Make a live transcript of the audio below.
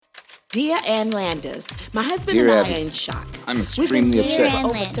Dear Ann Landers, my husband Dear and Abby, I are in shock. I'm extremely We've been upset. together for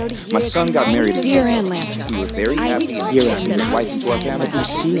over 30 years. My son got married in Dear April. Ann Landers. We were very happy and Dear excited to Abby, get his wife into our family. I've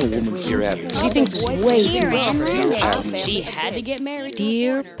seen a woman. Dear Abby, She thinks way too much of herself. Abby. She had to get married.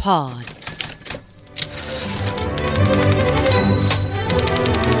 Dear Pod.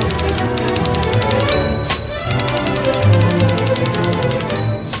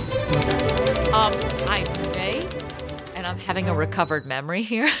 I may, and I'm having a recovered memory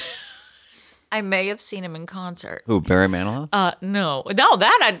here. I may have seen him in concert. Who, Barry Manilow? No,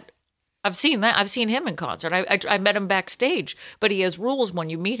 I've seen that. I've seen him in concert. I met him backstage, but he has rules when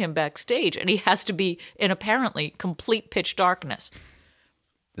you meet him backstage, and he has to be in apparently complete pitch darkness.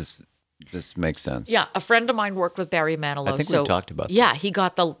 This makes sense. Yeah, a friend of mine worked with Barry Manilow. I think we talked about Yeah, this. he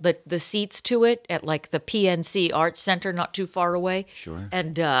got the seats to it at like the PNC Arts Center, not too far away. Sure.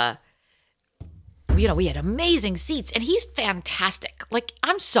 And we had amazing seats, and he's fantastic. Like,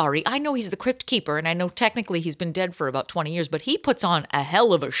 I'm sorry, I know he's the Crypt Keeper, and I know technically he's been dead for about 20 years, but he puts on a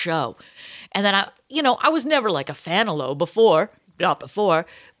hell of a show. And then I was never like a fan of Lowe not before,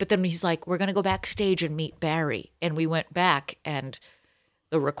 but then he's like, we're gonna go backstage and meet Barry, and we went back, and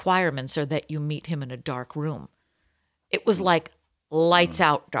the requirements are that you meet him in a dark room. It was like lights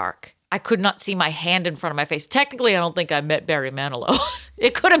out dark. I could not see my hand in front of my face. Technically, I don't think I met Barry Manilow.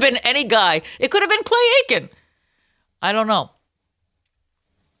 It could have been any guy. It could have been Clay Aiken. I don't know.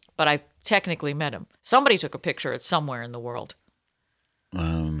 But I technically met him. Somebody took a picture at somewhere in the world.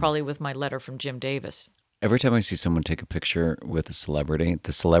 Probably with my letter from Jim Davis. Every time I see someone take a picture with a celebrity,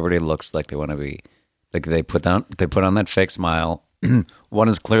 the celebrity looks like they want to be, like they put on that fake smile. One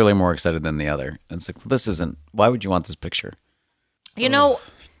is clearly more excited than the other. And it's like, well, this isn't, why would you want this picture? You know,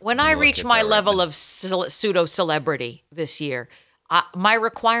 when I look reach at my that right level now. of pseudo-celebrity this year, my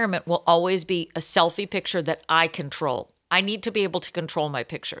requirement will always be a selfie picture that I control. I need to be able to control my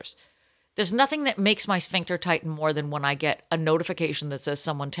pictures. There's nothing that makes my sphincter tighten more than when I get a notification that says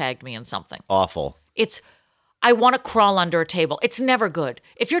someone tagged me in something. Awful. I want to crawl under a table. It's never good.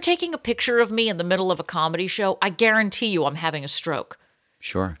 If you're taking a picture of me in the middle of a comedy show, I guarantee you I'm having a stroke.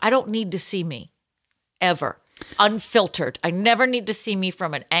 Sure. I don't need to see me, ever. Unfiltered. I never need to see me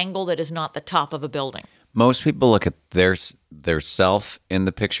from an angle that is not the top of a building. Most People look at their self in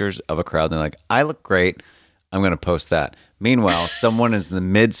the pictures of a crowd and they're like, I look great. I'm going to post that. Meanwhile, someone is in the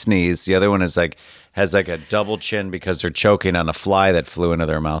mid sneeze. The other one has a double chin because they're choking on a fly that flew into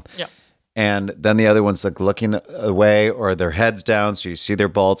their mouth. Yeah. And then the other one's like looking away or their head's down so you see their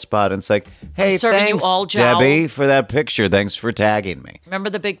bald spot. And it's like, hey, serving you thanks, all jowl. Debbie, for that picture. Thanks for tagging me. Remember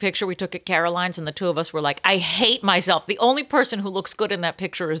the big picture we took at Caroline's and the two of us were like, I hate myself. The only person who looks good in that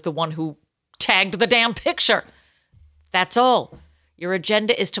picture is the one who tagged the damn picture. That's all. Your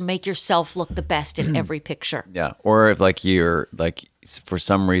agenda is to make yourself look the best in every picture. Yeah. Or if like you're like, for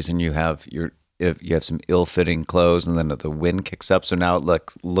some reason you have some ill-fitting clothes and then the wind kicks up. So now it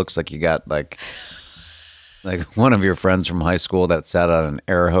looks like you got like one of your friends from high school that sat on an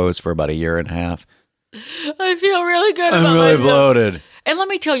air hose for about a year and a half. I feel really good about I'm really myself. bloated. And let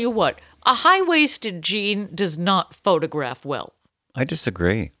me tell you what, a high-waisted jean does not photograph well. I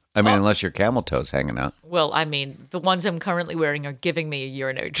disagree. I mean, unless your camel toes hanging out. Well, I mean, the ones I'm currently wearing are giving me a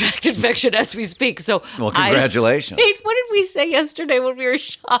urinary tract infection as we speak. So, Well, congratulations. Wait, what did we say yesterday when we were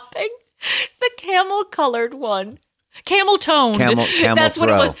shopping? The camel-colored one, camel-toned. Camel That's what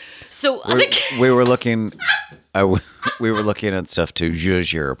it throw. was. So We were looking. We were looking at stuff to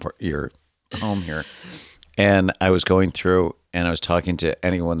judge your home here, and I was going through and I was talking to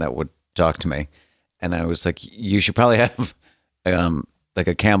anyone that would talk to me, and I was like, "You should probably have like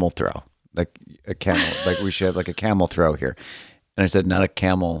a camel throw, like a camel, like we should have like a camel throw here." And I said, "Not a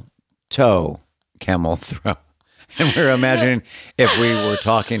camel toe, camel throw." And we were imagining if we were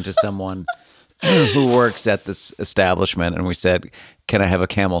talking to someone who works at this establishment, and we said, "Can I have a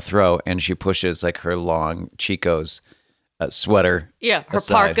camel throw?" And she pushes like her long Chico's sweater. yeah, her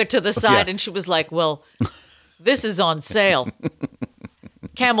aside. parka to the side, Yeah. and she was like, "Well, this is on sale.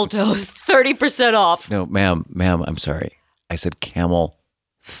 Camel toes, 30% off." No, ma'am, I'm sorry. I said camel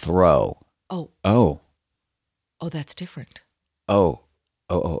throw. Oh, Oh, that's different. oh.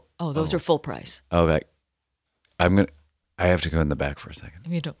 Oh, those are full price. Okay. I have to go in the back for a second.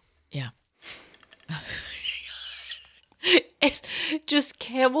 You don't, yeah. Just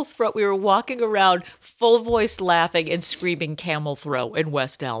camel throw. We were walking around full voice laughing and screaming camel throw in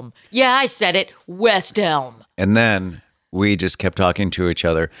West Elm. Yeah, I said it. West Elm. And then we just kept talking to each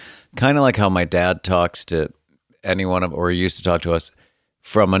other, kind of like how my dad talks to anyone or used to talk to us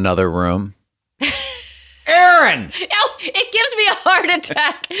from another room. Aaron. Oh, it gives me a heart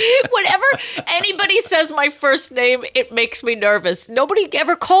attack. Whenever anybody says my first name, it makes me nervous. Nobody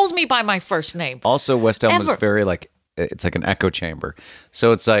ever calls me by my first name. Also, West Elm was Ever. very like, it's like an echo chamber.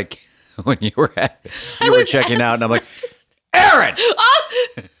 So it's like when you were was checking out, and I'm like, Aaron.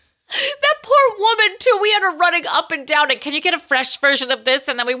 That poor woman, too. We had her running up and down. And can you get a fresh version of this?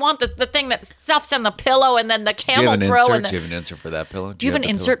 And then we want the thing that stuffs in the pillow and then the Do you camel have an throw. insert? And Do you have an insert for that pillow? do you have an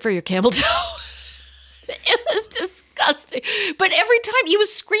insert for your camel toe? It was disgusting. But every time he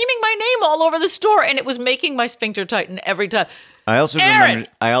was screaming my name all over the store, and it was making my sphincter tighten every time. I also Aaron!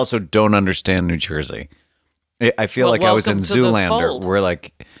 I also don't understand New Jersey. I feel Well, like I was in welcome to the Zoolander, fold. where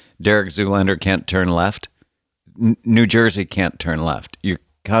like Derek Zoolander can't turn left. New Jersey can't turn left. You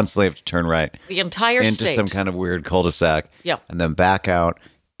constantly have to turn right The entire into state. some kind of weird cul-de-sac. Yeah. and then back out.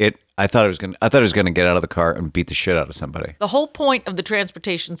 I thought it was gonna get out of the car and beat the shit out of somebody. The whole point of the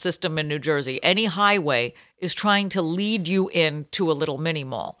transportation system in New Jersey, any highway, is trying to lead you into a little mini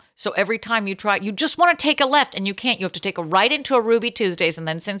mall. So every time you try, you just want to take a left and you can't. You have to take a right into a Ruby Tuesdays. And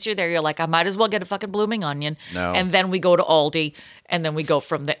then since you're there, you're like, I might as well get a fucking blooming onion. No. And then we go to Aldi and then we go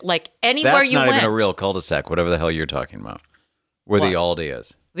from there. Like anywhere That's you not went. even a real cul-de-sac. Whatever the hell you're talking about, where the Aldi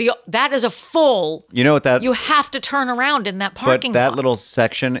is. That is a full. You know what that? You have to turn around in that But parking that lot. little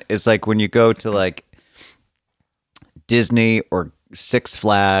section is like when you go to like Disney or Six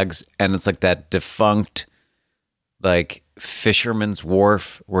Flags, and it's like that defunct like Fisherman's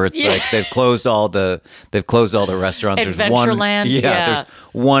Wharf where it's like they've closed all the restaurants. Adventureland, yeah. There's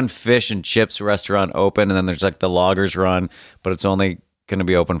one fish and chips restaurant open, and then there's like the Loggers Run, but it's only going to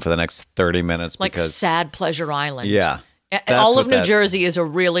be open for the next 30 minutes like because sad Pleasure Island. yeah. And That's all what of New that- Jersey is a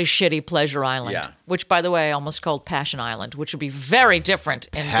really shitty pleasure island. Yeah. Which, by the way, I almost called Passion Island, which would be very different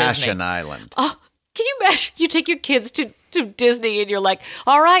in Passion Disney. Island. Oh, can you imagine? You take your kids to Disney and you're like,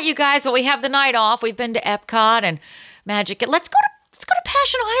 all right, you guys, well, we have the night off. We've been to Epcot and Magic. Let's go to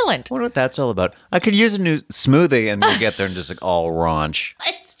Passion Island. I wonder what that's all about. I could use a new smoothie, and you get there and just like all raunch.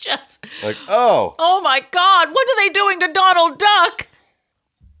 It's just, Like, oh. oh my God, what are they doing to Donald Duck?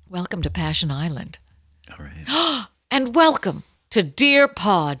 Welcome to Passion Island. All right. And welcome to Dear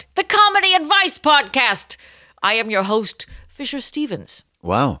Pod, the comedy advice podcast. I am your host, Fisher Stevens.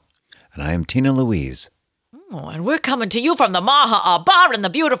 Wow. And I am Tina Louise. Oh, and we're coming to you from the Maha Bar in the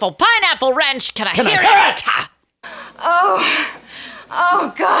beautiful Pineapple Ranch. Can I hear it?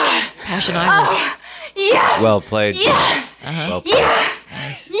 Oh, God. Passion Island. Yes. Well played. Yes. Well played.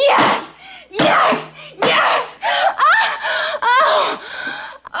 Yes. Yes. Yes. Yes.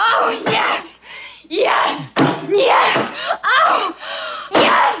 Oh, yes. Yes. Yes. Oh,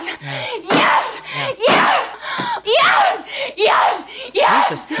 yes. Yes. Yes. Yes. Yes. Yes.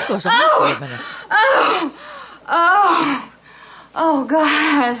 Jesus, this goes on for a minute. Oh,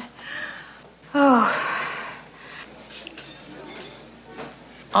 God.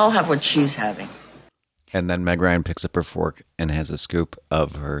 I'll have what she's having. And then Meg Ryan picks up her fork and has a scoop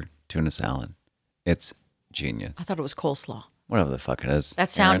of her tuna salad. It's genius. I thought it was coleslaw. Whatever the fuck it is. That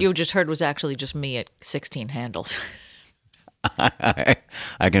sound Aaron. you just heard was actually just me at 16 handles. I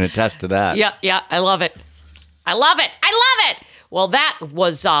can attest to that. Yeah, I love it. I love it. Well, that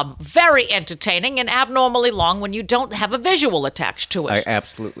was very entertaining and abnormally long when you don't have a visual attached to it. I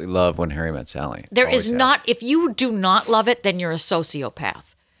absolutely love When Harry Met Sally. There Always is have. not, if you do not love it, then you're a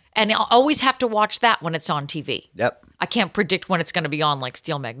sociopath. And I'll always have to watch that when it's on TV. Yep. I can't predict when it's going to be on, like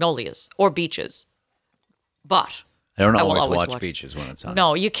Steel Magnolias or Beaches. But I don't I will always always watch watch. Beaches when it's on.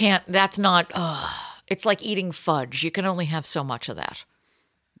 no, you can't. That's not, it's like eating fudge. You can only have so much of that.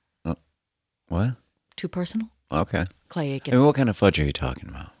 What? Too personal? Okay. Clay I Aiken. mean, what kind of fudge are you talking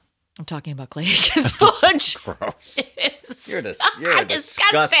about? I'm talking about Clay Aiken's fudge. Gross. It's You're a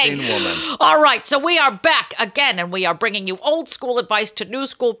disgusting woman. All right, so we are back again, and we are bringing you old school advice to new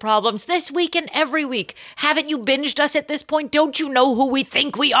school problems this week and every week. Haven't you binged us at this point? Don't you know who we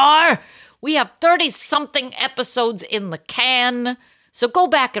think we are? We have 30-something episodes in the can. So go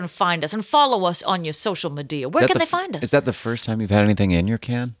back and find us and follow us on your social media. Where can they find us? Is that the first time you've had anything in your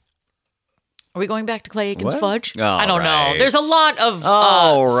can? Are we going back to Clay Aiken's What? fudge? All I don't know. right. There's a lot of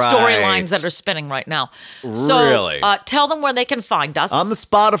All right. storylines that are spinning right now. So Really? tell them where they can find us. On the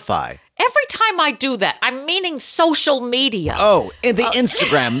Spotify. Every time I do that, I'm meaning social media. Oh, in the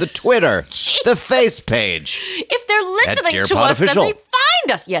Instagram, the Twitter, the face page. If they're listening Dear to Pod us, then Official. they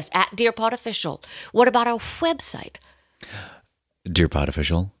find us. Yes, at Dear Pod Official. What about our website?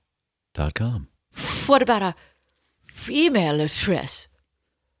 DearPodOfficial.com. What about our email address?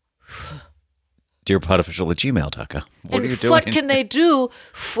 DearPodOfficial@gmail.com. What and are you doing? what can they do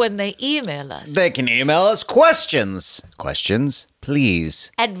when they email us? They can email us questions. Questions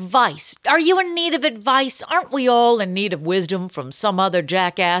please. Advice. Are you in need of advice? Aren't we all in need of wisdom from some other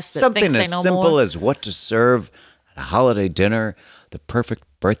jackass that Something thinks they as know simple more? as what to serve at a holiday dinner, the perfect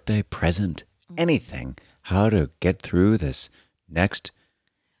birthday present, anything. How to get through this next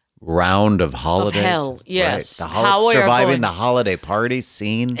round of holidays. hell, yes. Right. How we are surviving going- the holiday party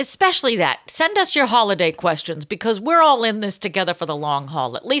scene. Especially that. Send us your holiday questions because we're all in this together for the long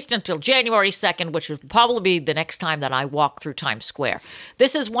haul, at least until January 2nd, which will probably be the next time that I walk through Times Square.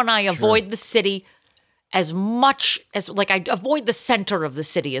 This is when I avoid the city as much as, I avoid the center of the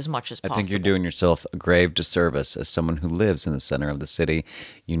city as much as I possible. think you're doing yourself a grave disservice as someone who lives in the center of the city.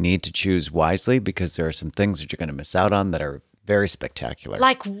 You need to choose wisely because there are some things that you're going to miss out on that are very spectacular.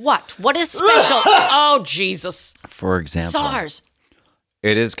 Like what? What is special? Oh, Jesus. For example, SARS.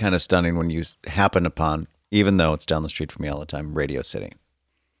 it is kind of stunning when you happen upon, even though it's down the street from me all the time, Radio City.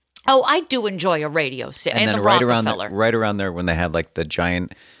 Oh, I do enjoy a radio city. And And then the right Rockefeller. around there when they had like the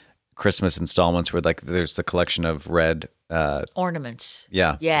giant Christmas installments where like there's the collection of red Ornaments.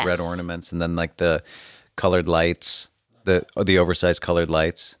 yeah, Yes. red ornaments and then like the colored lights, the oversized colored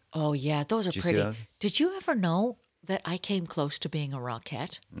lights. Oh, yeah. Those are you see pretty. those? Did you ever know that I came close to being a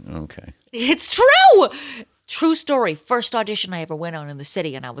Rockette? Okay. It's true. True story. First audition I ever went on in the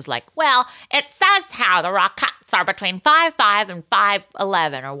city, and I was like, well, it says how the Rockettes are between 5'5" and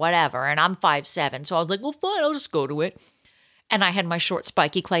 5'11" or whatever, and I'm 5'7". So I was like, well, fine, I'll just go to it. And I had my short,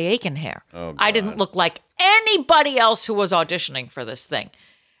 spiky Clay Aiken hair. Oh, I didn't look like anybody else who was auditioning for this thing.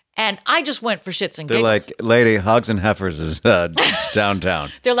 And I just went for shits and They're giggles. like, lady, Hogs and Heifers is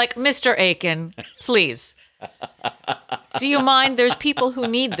downtown. They're like, Mr. Aiken, please. Do you mind? There's people who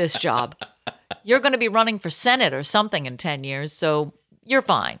need this job. You're going to be running for Senate or something in 10 years, so you're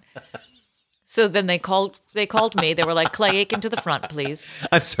fine. So then they called me. They were like, Clay Aiken to the front, please.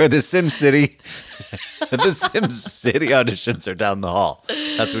 I'm sorry, the Sim City auditions are down the hall.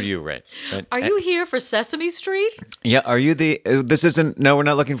 That's what you read. Right? Are you here for Sesame Street? Yeah, are you this isn't, no, we're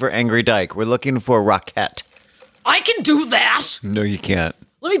not looking for Angry Dyke. We're looking for Rockette. I can do that. No, you can't.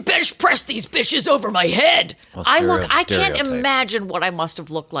 Let me bench press these bitches over my head. Well, I can't stereotype. imagine what I must have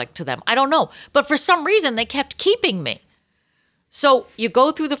looked like to them. I don't know. But for some reason, they kept keeping me. So you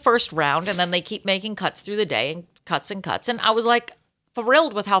go through the first round, and then they keep making cuts through the day and cuts. And I was like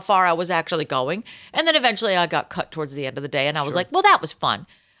thrilled with how far I was actually going. And then eventually I got cut towards the end of the day, and I was like, well, that was fun.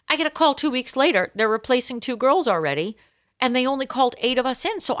 I get a call 2 weeks later. They're replacing 2 girls already, and they only called 8 of us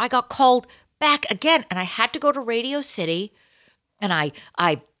in. So I got called back again, and I had to go to Radio City. And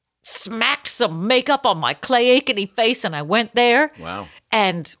I smacked some makeup on my Clay Aiken-y face, and I went there. Wow.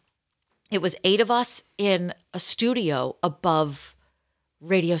 And it was 8 of us in a studio above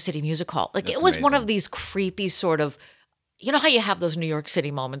Radio City Music Hall. Like, That's it was one amazing. of these creepy sort of, you know how you have those New York City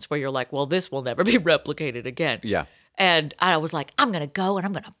moments where you're like, well, this will never be replicated again. Yeah. And I was like, I'm going to go and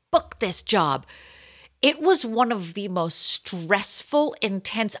I'm going to book this job. It was one of the most stressful,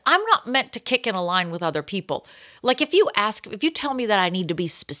 intense. I'm not meant to kick in a line with other people. Like if you tell me that I need to be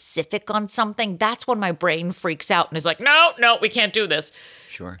specific on something, that's when my brain freaks out and is like, no, we can't do this.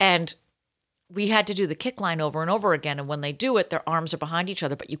 Sure. And we had to do the kick line over and over again. And when they do it, their arms are behind each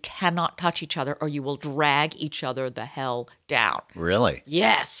other, but you cannot touch each other or you will drag each other the hell down. Really?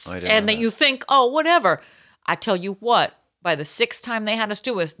 Yes. I didn't And know that that. you think, oh, whatever. I tell you what, by the 6th time they had us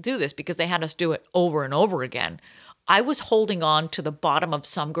do this, because they had us do it over and over again, I was holding on to the bottom of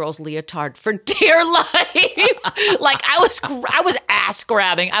some girl's leotard for dear life. Like I was ass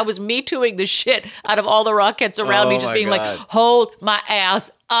grabbing. I was me tooing the shit out of all the Rockettes around me, Oh just my being like, God. hold my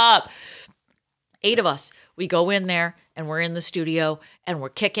ass up. 8 of us. We go in there and we're in the studio and we're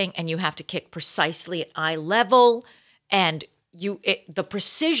kicking, and you have to kick precisely at eye level, and the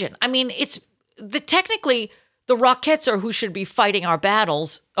precision. I mean, technically the Rockettes are who should be fighting our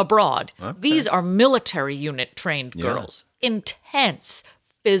battles abroad. Okay. These are military unit trained girls. Intense,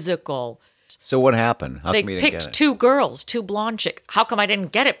 physical. So what happened? How They come you didn't picked get it? 2 girls, 2 blonde chicks. How come I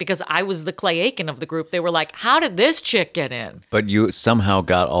didn't get it? Because I was the Clay Aiken of the group. They were like, how did this chick get in? But you somehow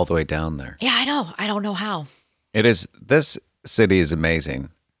got all the way down there. Yeah, I know. I don't know how. This city is amazing.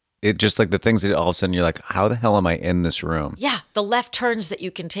 It just like the things that all of a sudden you're like, how the hell am I in this room? Yeah, the left turns that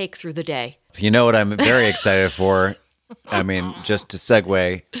you can take through the day. You know what I'm very excited for? I mean, just to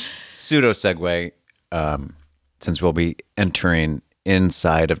pseudo segue, since we'll be entering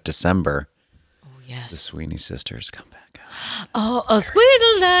inside of December, Oh, the yes. Sweeney Sisters come back out. Oh, a squeeze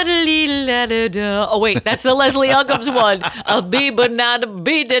la da lee la da da. Oh, wait, that's the Leslie Uggams one. A bee banana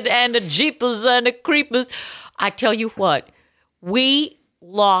beaded and a jeepers and a creepers. I tell you what, we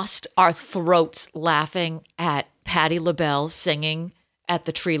lost our throats laughing at Patti LaBelle singing at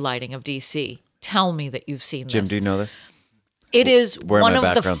the tree lighting of DC. Tell me that you've seen Jim, this. do you know this? It is Where one my of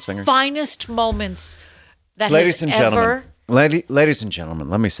the background singers? finest moments that Ladies has and ever. gentlemen. Ladies and gentlemen,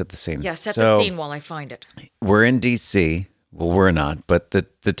 let me set the scene. Yeah, set So, the scene while I find it. We're in D.C. Well, we're not, but the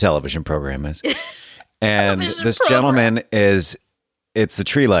television program is. And this gentleman it's the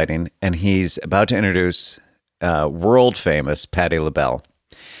tree lighting, and he's about to introduce world famous Patti LaBelle.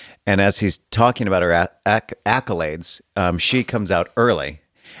 And as he's talking about her accolades, she comes out early,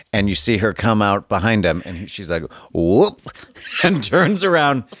 and you see her come out behind him, and she's like, whoop, and turns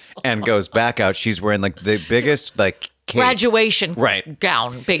around and goes back out. She's wearing like the biggest like cape. Graduation Right.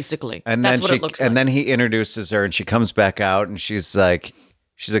 gown, basically. And That's then what it looks like. and then he introduces her, and she comes back out, and she's like,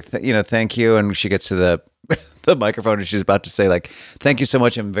 thank you. And she gets to the microphone, and she's about to say like, thank you so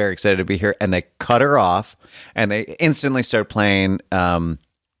much. I'm very excited to be here. And they cut her off, and they instantly start playing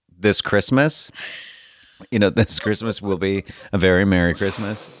This Christmas. This Christmas will be a very Merry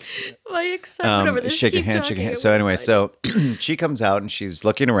Christmas. My excitement over this. Shake a Keep hand, shake a talking. hand. So anyway, she comes out, and she's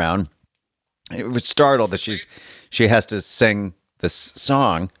looking around. It was startled that she has to sing this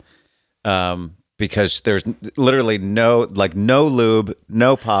song because there's literally no lube,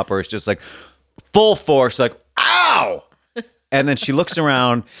 no popper. It's just like full force, like ow. And then she looks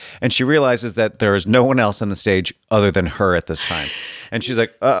around and she realizes that there is no one else on the stage other than her at this time. And she's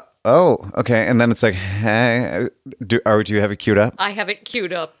like, oh, okay. And then it's like, hey, do you have it queued up? I have it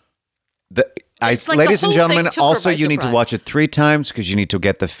queued up. It's like Ladies the and whole gentlemen, thing took her also by you need to surprise. watch it 3 times because you need to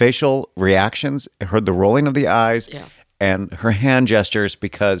get the facial reactions, the rolling of the eyes, Yeah. and her hand gestures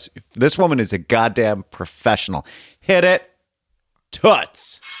because this woman is a goddamn professional. Hit it,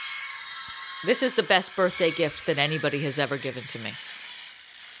 toots. This is the best birthday gift that anybody has ever given to me.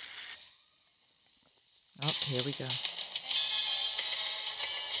 Oh, here we go.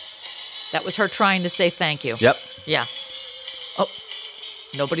 That was her trying to say thank you. Yep, Yeah. Oh,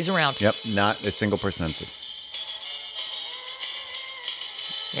 nobody's around. yep, not a single person on scene.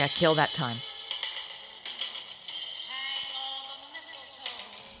 Yeah, kill that time.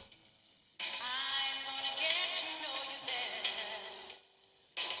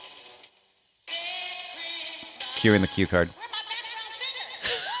 Cueing the cue card.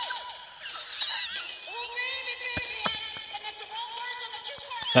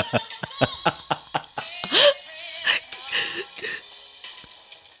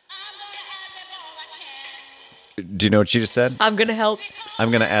 Do you know what she just said? I'm going to help.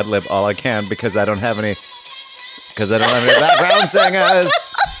 I'm gonna ad lib all I can because I don't have any background singers.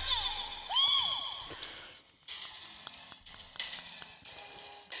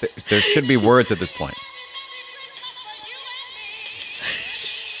 There should be words at this point.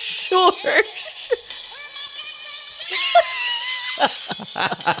 Sure.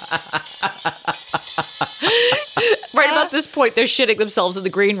 Right about this point, they're shitting themselves in the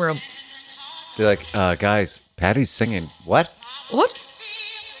green room. They're like, guys, Patty's singing. What? What?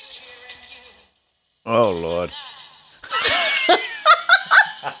 Oh, Lord.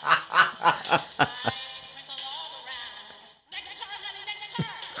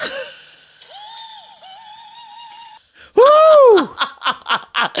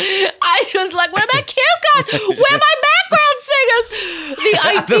 I just like, where are my cue cards? Where are my background singers? The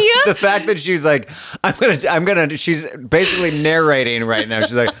idea. The fact that she's like, she's basically narrating right now.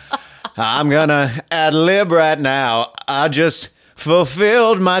 She's like, I'm gonna ad lib right now. I just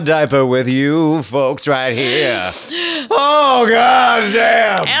fulfilled my diaper with you folks right here. Oh, God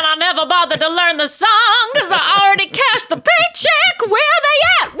damn. And I never bothered to learn the song because I already cashed the paycheck. Where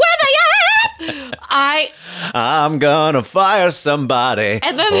they at? Where they at? I'm gonna fire somebody.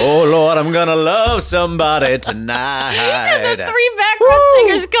 And then- Oh, Lord, I'm gonna love somebody tonight. And the 3 background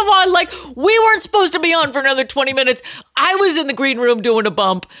singers come on. Like, we weren't supposed to be on for another 20 minutes. I was in the green room doing a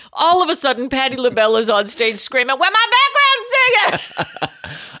bump. All of a sudden, Patti LaBelle is on stage screaming, where my background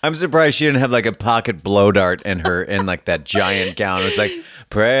singers? I'm surprised she didn't have like a pocket blow dart in like that giant gown. It was like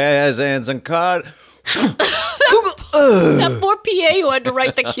presents and cards. That poor PA who had to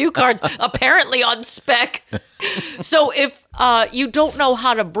write the cue cards, apparently on spec. So if you don't know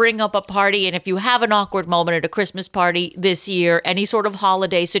how to bring up a party, and if you have an awkward moment at a Christmas party this year, any sort of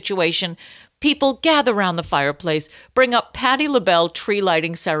holiday situation, people gather around the fireplace, bring up Patti LaBelle tree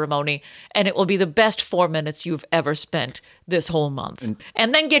lighting ceremony, and it will be the best 4 minutes you've ever spent this whole month.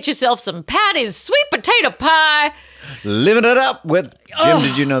 And then get yourself some Patty's sweet potato pie. Living it up with Jim.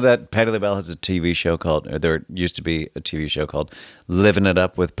 Did you know that Patti LaBelle has a TV show called, or there used to be a TV show called Living It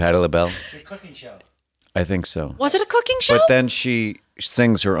Up with Patti LaBelle? The cooking show. I think so. Was it a cooking show? But then she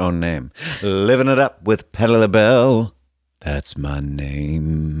sings her own name. Living it up with Patti LaBelle. That's my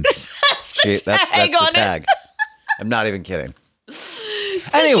name. That's the tag on it. tag. I'm not even kidding.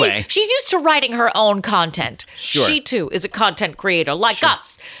 Anyway. she's used to writing her own content. Sure. She too is a content creator like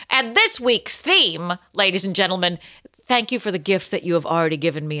us. And this week's theme, ladies and gentlemen, thank you for the gift that you have already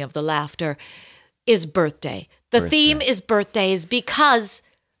given me of the laughter, is birthday. The theme is birthdays because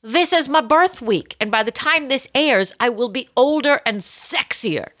this is my birth week. And by the time this airs, I will be older and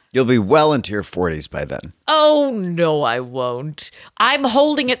sexier. You'll be well into your 40s by then. Oh, no, I won't. I'm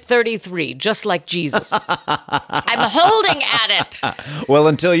holding at 33, just like Jesus. I'm holding at it. Well,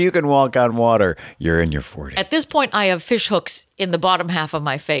 until you can walk on water, you're in your 40s. At this point, I have fish hooks in the bottom half of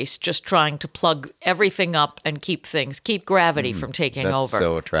my face, just trying to plug everything up and keep gravity from taking That's over.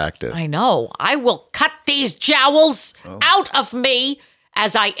 so attractive. I know. I will cut these jowls out of me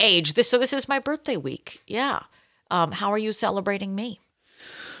as I age. This is my birthday week. Yeah. How are you celebrating me?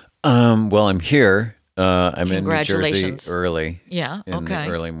 Well, I'm here. I'm in New Jersey Congratulations. early. Yeah, in okay.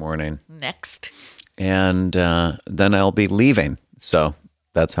 the early morning. Next. And then I'll be leaving. So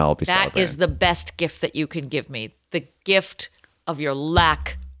that's how I'll be That celebrating. is the best gift that you can give me. The gift of your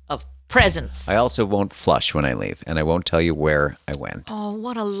lack of presence. I also won't flush when I leave, and I won't tell you where I went. Oh,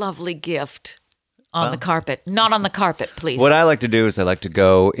 what a lovely gift. On the carpet. Not on the carpet, please. What I like to do is I like to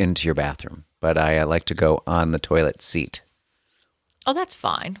go into your bathroom, but I like to go on the toilet seat. Oh, that's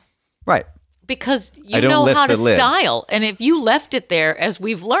fine. Right. Because I you don't know lift how to the lid. style. And if you left it there, as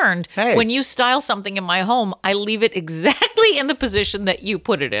we've learned, Hey. when you style something in my home, I leave it exactly in the position that you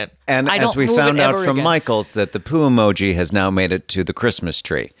put it in. And I as don't we move found it out ever from again. Michael's that the poo emoji has now made it to the Christmas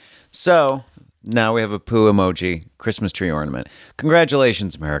tree. So now we have a poo emoji Christmas tree ornament.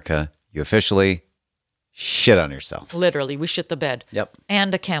 Congratulations, America. You officially shit on yourself. Literally, we shit the bed. Yep.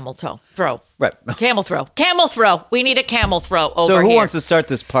 And a camel toe. Throw. Right. Camel throw. Camel throw. We need a camel throw over So who here. wants to start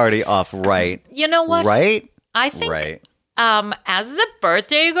this party off right? You know what? Right? I think, Right. as a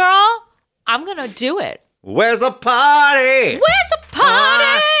birthday girl, I'm going to do it. Where's the party? Where's the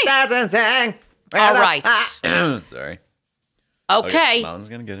party? All right. Sorry. Okay. Mom's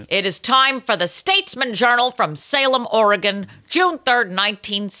going to get it. It is time for the Statesman Journal from Salem, Oregon, June 3rd,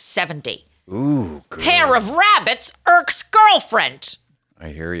 1970. Ooh, good. Pair of rabbits irks girlfriend. I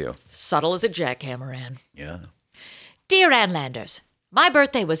hear you. Subtle as a jackhammer, Ann. Yeah. Dear Ann Landers, my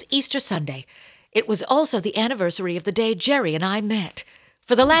birthday was Easter Sunday. It was also the anniversary of the day Jerry and I met.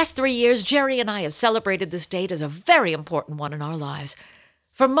 For the last 3 years, Jerry and I have celebrated this date as a very important one in our lives.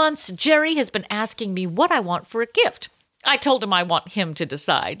 For months, Jerry has been asking me what I want for a gift. I told him I want him to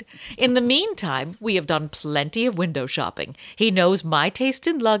decide. In the meantime, we have done plenty of window shopping. He knows my taste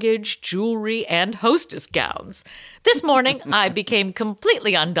in luggage, jewelry, and hostess gowns. This morning, I became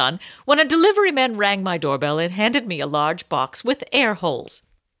completely undone when a delivery man rang my doorbell and handed me a large box with air holes.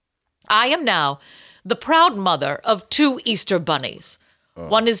 I am now the proud mother of 2 Easter bunnies.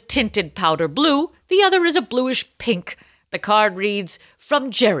 One is tinted powder blue, the other is a bluish pink. The card reads,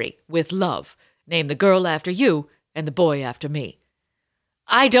 "From Jerry, with love. Name the girl after you and the boy after me."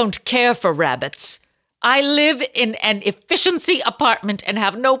 I don't care for rabbits. I live in an efficiency apartment and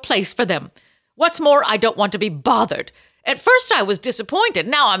have no place for them. What's more, I don't want to be bothered. At first I was disappointed,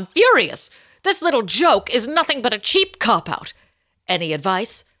 now I'm furious. This little joke is nothing but a cheap cop-out. Any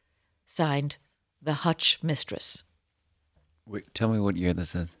advice? Signed, the Hutch Mistress. Wait, tell me what year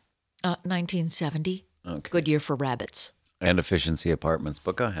this is. 1970. Okay. Good year for rabbits. And efficiency apartments,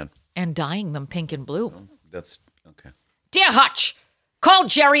 but go ahead. And dyeing them pink and blue. That's okay. Dear Hutch, call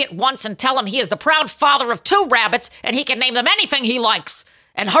Jerry at once and tell him he is the proud father of 2 rabbits and he can name them anything he likes.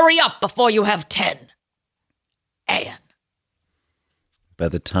 And hurry up before you have 10. Anne. By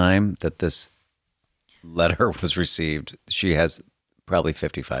the time that this letter was received, she has probably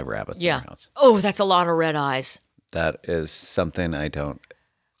 55 rabbits in Yeah. her house. Oh, that's a lot of red eyes. That is something I don't,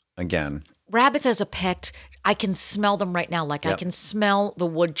 again, Rabbits as a pet, I can smell them right now. Like I Yep. can smell the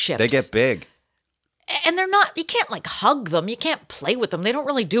wood chips. they get big. And they're not, you can't like hug them. You can't play with them. They don't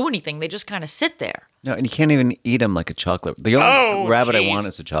really do anything. They just kind of sit there. No, and you can't even eat them like a chocolate. The only rabbit I want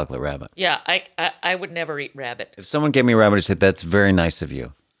is a chocolate rabbit. Yeah, I would never eat rabbit. If someone gave me a rabbit, I'd say, that's very nice of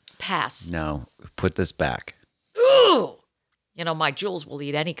you. Pass. No, put this back. Ooh. You know, my Jules will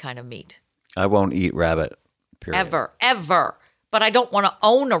eat any kind of meat. I won't eat rabbit, period. Ever. But I don't want to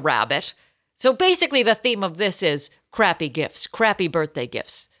own a rabbit. So basically the theme of this is crappy gifts, crappy birthday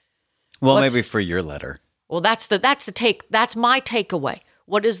gifts. Well, What's- maybe for your letter. Well, that's my takeaway.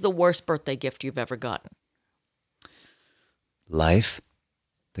 What is the worst birthday gift you've ever gotten? Life,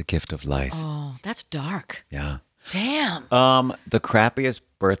 the gift of life. Oh, that's dark. Yeah. Damn. The crappiest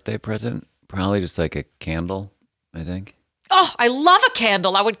birthday present, probably just like a candle, I think. Oh, I love a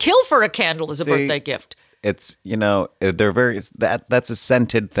candle. I would kill for a candle as a See, birthday gift. It's, they're very, that's a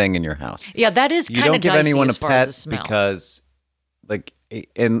scented thing in your house. Yeah, that is You kind of don't give dicey anyone as a far as the pet smell. because, like,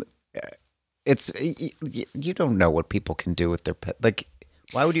 and it's you don't know what people can do with their pet. Like,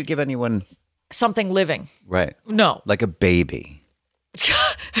 why would you give anyone Something living. right? No. Like a baby.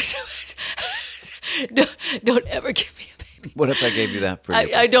 Don't ever give me a baby. What if I gave you that for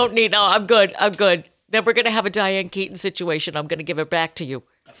you? I don't need. No, I'm good. I'm good. Then we're gonna have a Diane Keaton situation. I'm gonna give it back to you.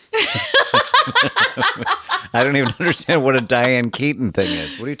 I don't even understand what a Diane Keaton thing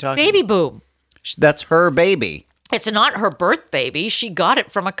is. What are you talking Baby boom. about? That's her baby. It's not her birth baby. She got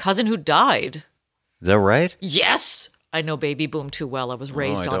it from a cousin who died. Is that right? Yes. I know Baby Boom too well. I was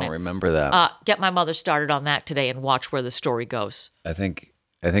raised I on don't it. remember that. Get my mother started on that today and watch where the story goes. I think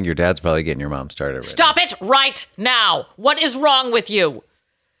your dad's probably getting your mom started. Right Stop it right now. What is wrong with you?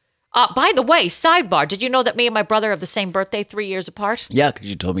 By the way, sidebar, did you know that me and my brother have the same birthday 3 years apart? now. Yeah, because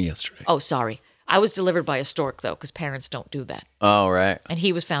you told me yesterday. Oh, sorry. I was delivered by a stork, though, because parents don't do that. Oh, right. And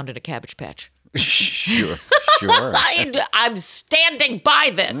he was found in a Cabbage Patch. Sure. I'm standing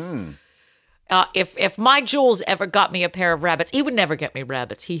by this. If my Jules ever got me a pair of rabbits, he would never get me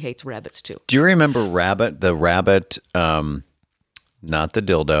rabbits. He hates rabbits, too. Do you remember Rabbit? The rabbit, not the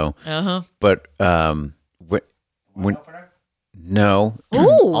dildo, but when no.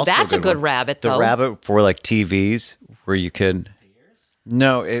 Ooh, Also that's a good one. rabbit, The though. rabbit for like TVs where you could.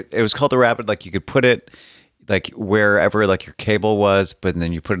 No, it was called the rabbit. Like you could put it like wherever like your cable was, but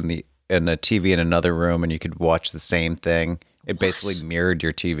then you put it in a TV in another room, and you could watch the same thing. It basically mirrored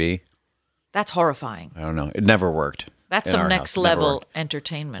your TV. That's horrifying. I don't know. It never worked. That's in some our next house. It never level worked.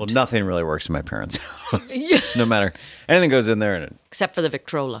 entertainment. Well, nothing really works in my parents' house. No matter anything goes in there, and Except for the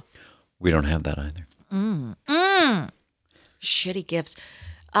Victrola. we don't have that either. Shitty gifts.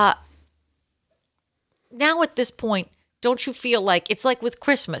 Now at this point, don't you feel like it's like with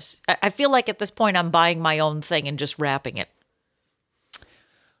Christmas? I feel like at this point I'm buying my own thing and just wrapping it,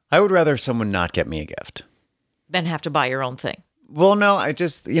 I would rather someone not get me a gift. then have to buy your own thing. Well, no, I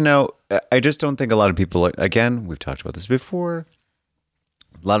just don't think a lot of people, again, we've talked about this before.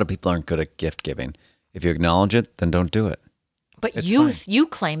 A lot of people aren't good at gift giving. If you acknowledge it, then don't do it. But It's you fine. you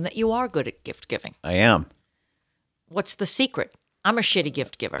claim that you are good at gift giving. I am. What's the secret? I'm a shitty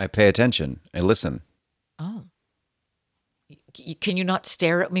gift giver. I pay attention. I listen. Can you not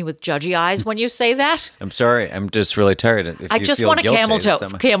stare at me with judgy eyes when you say that? I'm sorry. I'm just really tired. If I you just feel want a guilty,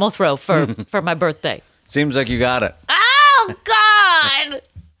 camel throw for my birthday. Seems like you got it. Oh God!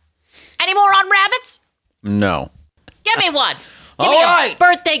 Any more on rabbits? No. Give me one. Give All me right. a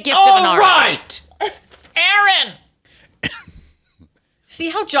birthday gift of an All artist. right. Aaron! See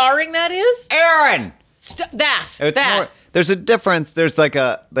how jarring that is? Aaron. That. It's that. more. There's a difference. There's like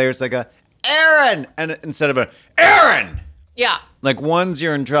a Aaron, and instead of a Aaron, Yeah. like one's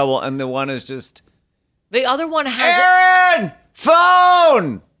you're in trouble, and the one is just The other one has Aaron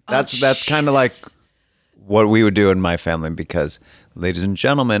phone. That's kind of like Jesus. what we would do in my family, because, ladies and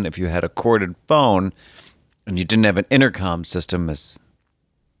gentlemen, if you had a corded phone and you didn't have an intercom system, as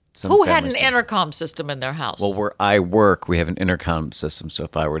some Who had families an do. intercom system in their house? Well, where I work, we have an intercom system. So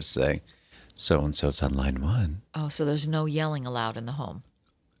if I were to say, so and so's on line 1, oh, so there's no yelling allowed in the home.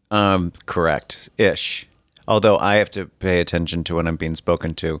 correct-ish. Although I have to pay attention to when I'm being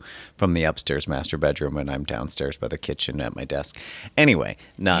spoken to from the upstairs master bedroom when I'm downstairs by the kitchen at my desk. Anyway,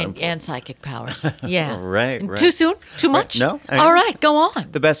 not And psychic powers. Yeah. Right. Too soon? Too much? No, All right, go on.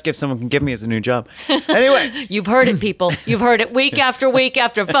 the best gift someone can give me is a new job. Anyway, You've heard it, people. You've heard it week after week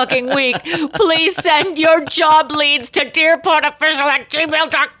after fucking week. Please send your job leads to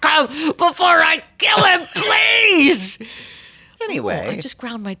dearportofficial@gmail.com before I kill him, please. anyway, I just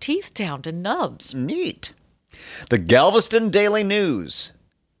ground my teeth down to nubs. neat. The Galveston Daily News.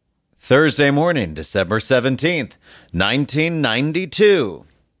 Thursday morning, December 17th, 1992.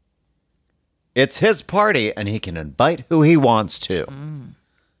 It's his party, and he can invite who he wants to.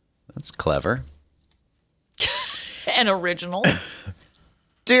 That's clever. An original.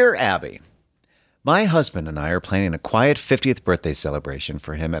 Dear Abby, my husband and I are planning a quiet 50th birthday celebration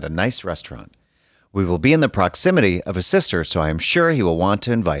for him at a nice restaurant. We will be in the proximity of his sister, so I am sure he will want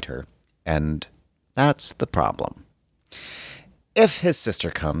to invite her. And that's the problem. If his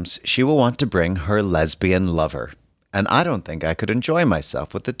sister comes, she will want to bring her lesbian lover. And I don't think I could enjoy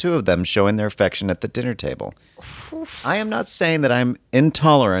myself with the two of them showing their affection at the dinner table. I am not saying that I'm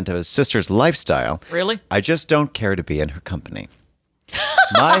intolerant of his sister's lifestyle. Really? I just don't care to be in her company.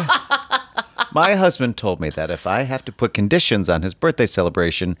 My husband told me that if I have to put conditions on his birthday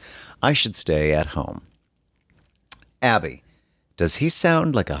celebration, I should stay at home. Abby, does he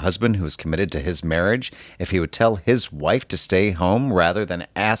sound like a husband who is committed to his marriage if he would tell his wife to stay home rather than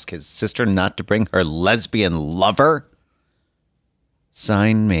ask his sister not to bring her lesbian lover?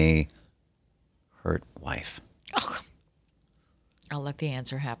 Sign me, hurt wife. I'll let the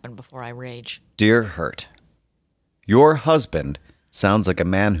answer happen before I rage. Dear Hurt, your husband sounds like a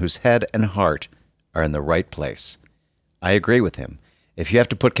man whose head and heart are in the right place. I agree with him. If you have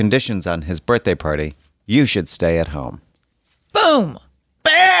to put conditions on his birthday party, you should stay at home. Boom!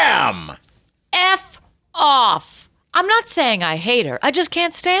 Bam! F off. I'm not saying I hate her. I just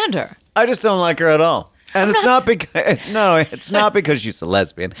can't stand her. I just don't like her at all. And it's not because she's a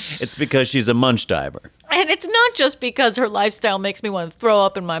lesbian. It's because she's a munch diver. And it's not just because her lifestyle makes me want to throw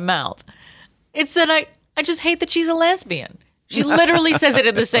up in my mouth. It's that I just hate that she's a lesbian. She literally says it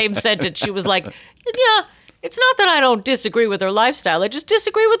in the same sentence. She was like, yeah, it's not that I don't disagree with her lifestyle. I just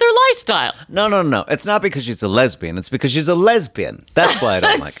disagree with her lifestyle. No. It's not because she's a lesbian. It's because she's a lesbian. That's why I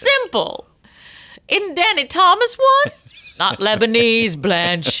don't like her. Simple. Isn't Danny Thomas one? Not Lebanese,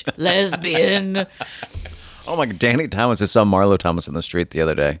 Blanche, lesbian. Oh my God, Danny Thomas. I saw Marlo Thomas in the street the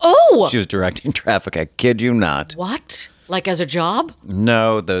other day. Oh! She was directing traffic. I kid you not. What? Like as a job?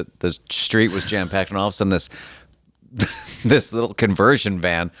 No, the street was jam-packed, and all of a sudden this little conversion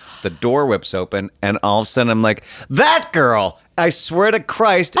van, the door whips open, and all of a sudden I'm like, that girl! I swear to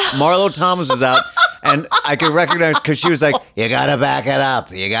Christ, Marlo Thomas was out, and I could recognize, because she was like, you gotta back it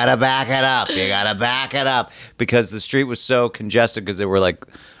up, you gotta back it up, you gotta back it up, because the street was so congested, because they were like,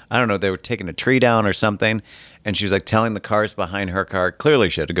 I don't know, they were taking a tree down or something, and she was like telling the cars behind her car, clearly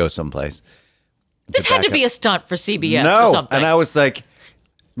she had to go someplace. This had to be a stunt for CBS No, or something. and I was like,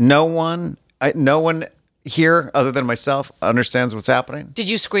 no one here other than myself understands what's happening. Did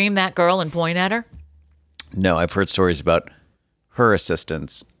you scream that girl and point at her? No, I've heard stories about her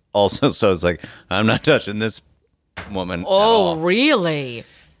assistants also, so I was like, I'm not touching this woman at all. Really?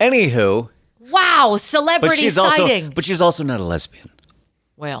 Anywho, Wow, celebrity sighting. but she's also not a lesbian.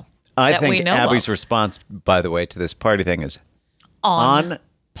 Well, I that we think know Abby's of. response, by the way, to this party thing is On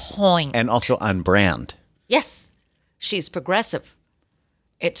point. and also on brand, Yes, she's progressive.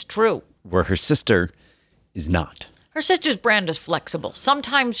 It's true. where her sister is not. Her sister's brand is flexible.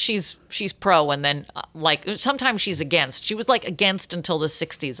 Sometimes she's pro, and then sometimes she's against. She was like against until the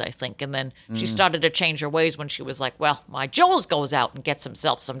 60s, I think, and then she started to change her ways when she was like, well, my Jules goes out and gets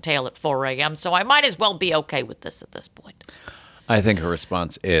himself some tail at 4 a.m., so I might as well be okay with this at this point. I think her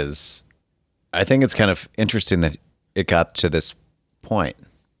response is, I think it's kind of interesting that it got to this point.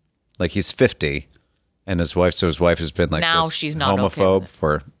 Like, he's 50, and his wife has been like Now this she's not okay homophobe with it.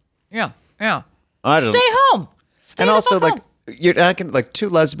 for. Yeah, yeah. I don't Stay know. home. Stay And the also, fuck like, home. you're not gonna, like, two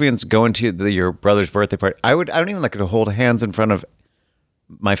lesbians going to your brother's birthday party. I don't even like to hold hands in front of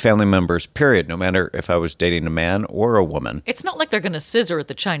my family members, period, no matter if I was dating a man or a woman. It's not like they're going to scissor at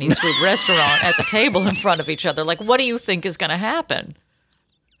the Chinese food restaurant at the table in front of each other. Like, what do you think is going to happen?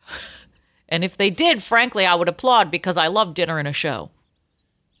 And if they did, frankly, I would applaud because I love dinner and a show.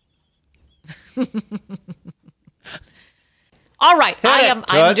 All right,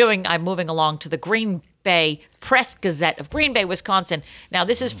 I'm moving along to the Green Bay Press Gazette of Green Bay, Wisconsin. Now,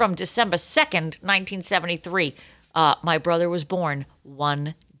 this is from December 2nd, 1973. My brother was born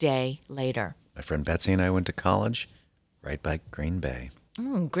one day later. My friend Betsy and I went to college right by Green Bay.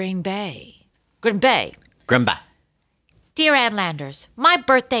 Green Bay. Green Bay. Green Bay. Dear Ann Landers, my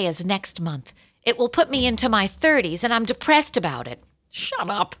birthday is next month. It will put me into my 30s, and I'm depressed about it. Shut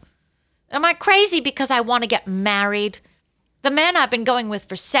up. Am I crazy because I want to get married? The man I've been going with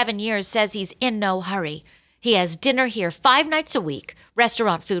for 7 years says he's in no hurry. He has dinner here 5 nights a week.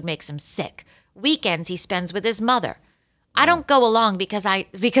 Restaurant food makes him sick. Weekends he spends with his mother. I don't go along because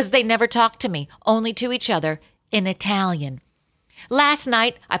they never talk to me, only to each other in Italian. Last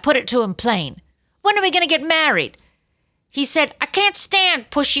night, I put it to him plain. When are we going to get married? He said, I can't stand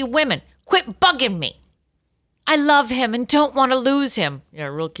pushy women. Quit bugging me. I love him and don't want to lose him. Yeah,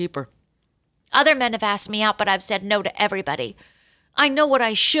 real keeper. Other men have asked me out, but I've said no to everybody. I know what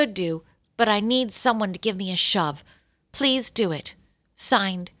I should do, but I need someone to give me a shove. Please do it.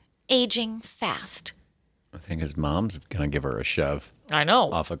 Signed, Aging Fast. I think his mom's going to give her a shove I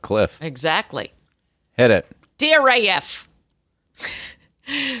know. off a cliff. Exactly. Hit it. Dear AF,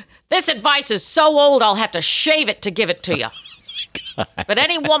 this advice is so old I'll have to shave it to give it to you. But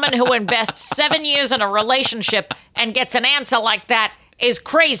any woman who invests 7 years in a relationship and gets an answer like that is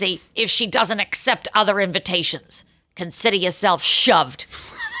crazy if she doesn't accept other invitations. Consider yourself shoved.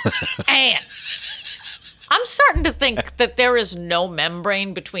 And I'm starting to think that there is no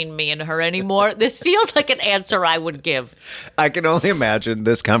membrane between me and her anymore. This feels like an answer I would give. I can only imagine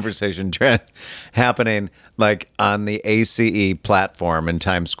this conversation happening like on the ACE platform in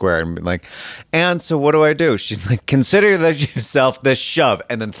Times Square and be like, and so what do I do? She's like, consider yourself this shove,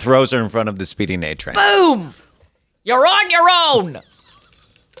 and then throws her in front of the speeding A train. Boom! You're on your own.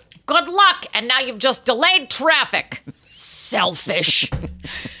 Good luck, and now you've just delayed traffic. Selfish.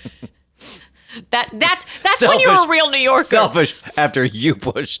 That's when you're a real New Yorker. Selfish after you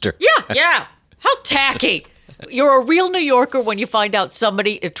pushed her. Yeah. How tacky. You're a real New Yorker when you find out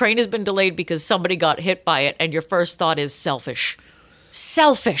a train has been delayed because somebody got hit by it, and your first thought is selfish.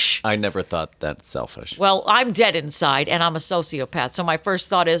 Selfish. I never thought that selfish. Well, I'm dead inside, and I'm a sociopath, so my first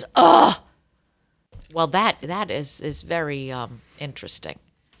thought is, ugh. Well, that is very interesting.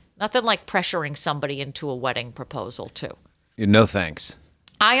 Nothing like pressuring somebody into a wedding proposal, too. No thanks.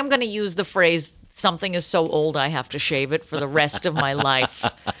 I am going to use the phrase, something is so old I have to shave it for the rest of my life.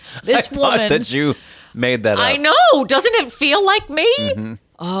 This I woman. thought that you made that up. I know. Doesn't it feel like me?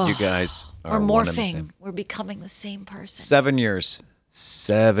 You guys are We're one and the morphing. same. We're becoming the same person. 7 years.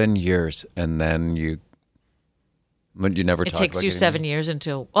 7 years. And then you never It talk takes about you getting 7 years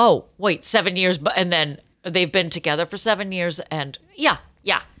until, 7 years, and then they've been together for 7 years, and yeah.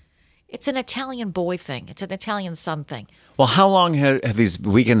 It's an Italian boy thing. It's an Italian son thing. Well, how long have these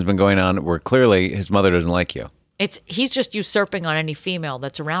weekends been going on where clearly his mother doesn't like you? He's just usurping on any female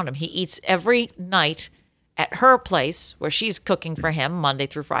that's around him. He eats every night at her place where she's cooking for him Monday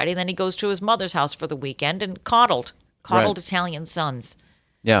through Friday. Then he goes to his mother's house for the weekend and coddled Right. Italian sons.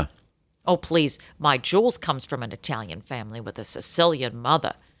 Yeah. Oh, please. My Jules comes from an Italian family with a Sicilian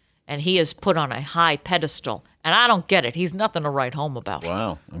mother, and he is put on a high pedestal. And I don't get it. He's nothing to write home about.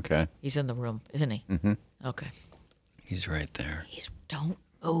 Wow. Okay. He's in the room, isn't he? Mm-hmm. Okay. He's right there. Don't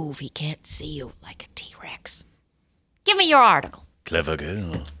move. He can't see you like a T-Rex. Give me your article. Clever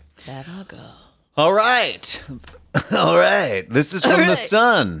girl. Clever girl. All right. All right. This is from The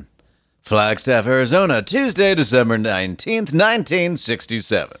Sun. Flagstaff, Arizona, Tuesday, December 19th,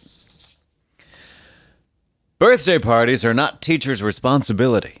 1967. Birthday parties are not teachers'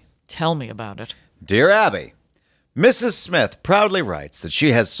 responsibility. Tell me about it. Dear Abby, Mrs. Smith proudly writes that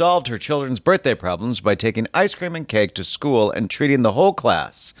she has solved her children's birthday problems by taking ice cream and cake to school and treating the whole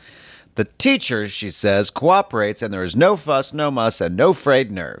class. The teacher, she says, cooperates and there is no fuss, no muss, and no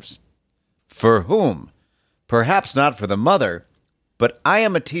frayed nerves. For whom? Perhaps not for the mother, but I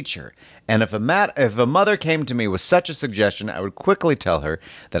am a teacher, and if a mother came to me with such a suggestion, I would quickly tell her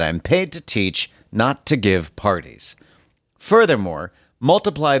that I am paid to teach, not to give parties. Furthermore,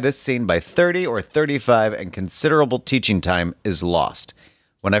 multiply this scene by 30 or 35 and considerable teaching time is lost.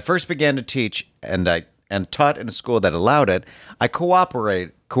 When I first began to teach and taught in a school that allowed it, I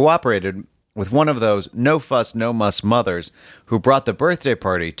cooperated with one of those no fuss, no muss mothers who brought the birthday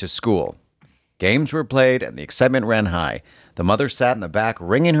party to school. Games were played and the excitement ran high. The mother sat in the back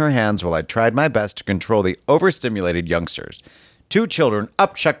wringing her hands while I tried my best to control the overstimulated youngsters. 2 children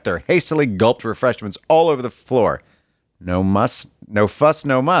upchucked their hastily gulped refreshments all over the floor. No fuss,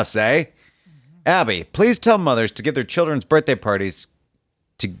 no muss, eh? Abby, please tell mothers to give their children's birthday parties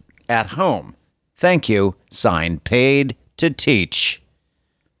at home. Thank you. Signed, Paid to Teach.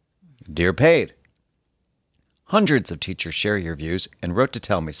 Dear Paid, hundreds of teachers share your views and wrote to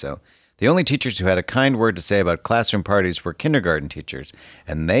tell me so. The only teachers who had a kind word to say about classroom parties were kindergarten teachers,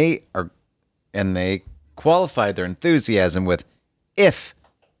 and they qualified their enthusiasm with if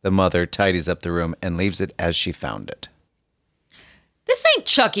the mother tidies up the room and leaves it as she found it. This ain't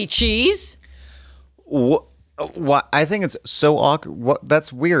Chuck E. Cheese. What? I think it's so awkward.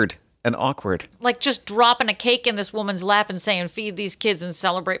 That's weird and awkward. Like just dropping a cake in this woman's lap and saying, feed these kids and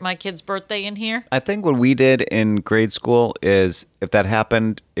celebrate my kid's birthday in here. I think what we did in grade school is if that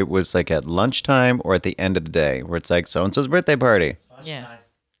happened, it was like at lunchtime or at the end of the day where it's like so-and-so's birthday party. Yeah.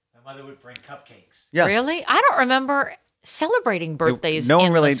 My mother would bring cupcakes. Yeah. Really? I don't remember celebrating birthdays no one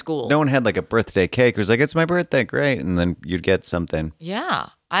in really, the school. No one had like a birthday cake. It was like, it's my birthday, great. And then you'd get something. Yeah.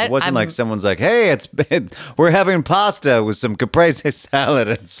 It wasn't like someone's like, hey, we're having pasta with some caprese salad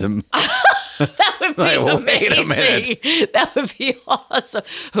and some... That would be Like, wait a amazing. That would be awesome.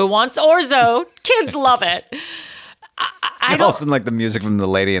 Who wants orzo? Kids love it. I All of a don't. sudden, like the music from The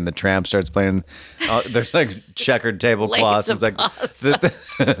Lady and the Tramp starts playing. There's like checkered tablecloths. Plates It's of like pasta.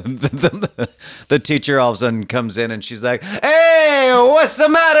 the teacher all of a sudden comes in and she's like, "Hey, what's the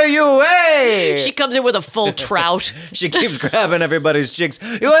matter, you? Hey!" She comes in with a full trout. She keeps grabbing everybody's cheeks.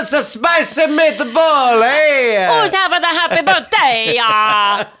 What's the spicy meatball? Hey! Who's having a happy birthday?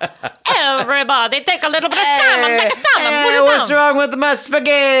 Everybody, take a little bit of salmon. Take a salmon. Hey, Put it what's down. wrong with my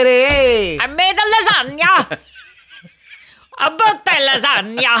spaghetti? Hey! I made a lasagna. A birthday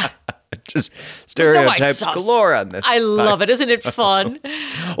lasagna. Just stereotypes sauce. galore on this. I love it. Isn't it fun?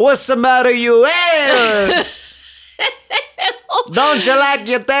 What's the matter, you? Hey! Don't you like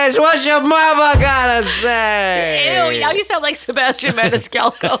your taste? What's your mama gotta say? Ew, now you sound like Sebastian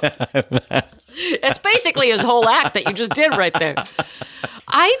Maniscalco. It's basically his whole act that you just did right there.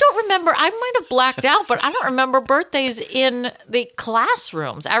 I don't remember. I might have blacked out, but I don't remember birthdays in the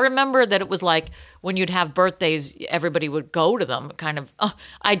classrooms. I remember that it was like when you'd have birthdays, everybody would go to them. Kind of.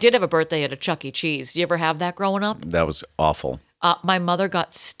 I did have a birthday at a Chuck E. Cheese. Did you ever have that growing up? That was awful. My mother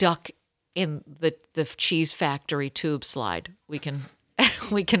got stuck in the cheese factory tube slide. We can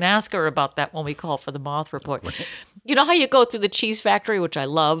ask her about that when we call for the moth report. You know how you go through the cheese factory, which I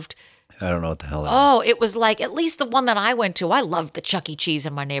loved? I don't know what the hell that is. Oh, it was like, at least the one that I went to, I loved the Chuck E. Cheese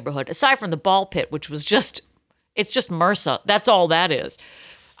in my neighborhood, aside from the ball pit, which was it's just MRSA. That's all that is.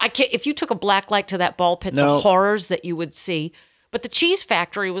 If you took a black light to that ball pit, No. the horrors that you would see. But the cheese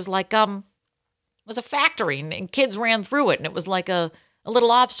factory was like, was a factory and kids ran through it. And it was like a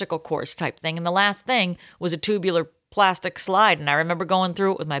little obstacle course type thing. And the last thing was a tubular plastic slide. And I remember going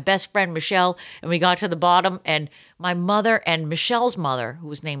through it with my best friend, Michelle, and we got to the bottom, and my mother and Michelle's mother, who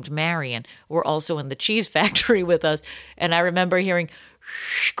was named Marion, were also in the cheese factory with us. And I remember hearing,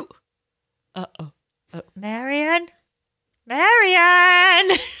 Marion?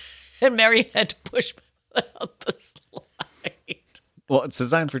 And Marion had to push me up the slide. Well, it's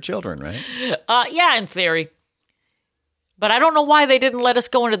designed for children, right? Yeah, in theory. But I don't know why they didn't let us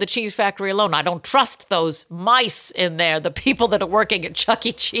go into the cheese factory alone. I don't trust those mice in there, the people that are working at Chuck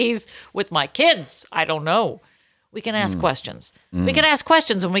E. Cheese with my kids. I don't know. We can ask questions. We can ask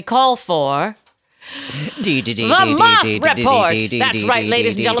questions when we call for the Moth Report. That's right,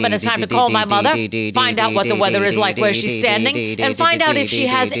 ladies and gentlemen. It's time to call my mother, find out what the weather is like where she's standing, and find out if she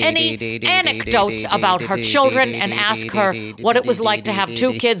has any anecdotes about her children, and ask her what it was like to have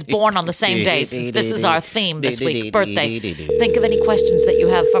two kids born on the same day, since this is our theme this week, birthday. Think of any questions that you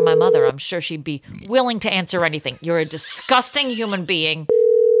have for my mother. I'm sure she'd be willing to answer anything. You're a disgusting human being.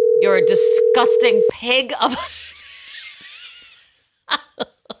 You're a disgusting pig of...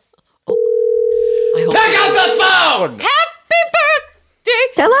 Pick up the phone! Happy birthday!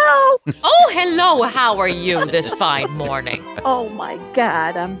 Hello. Oh, hello. How are you this fine morning? Oh my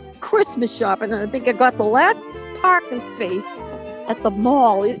God, I'm Christmas shopping, and I think I got the last parking space at the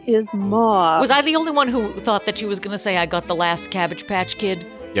mall. It is mobbed. Was I the only one who thought that you was going to say I got the last Cabbage Patch Kid?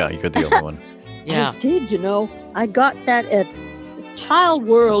 Yeah, you're the only one. Yeah. I did, I got that at Child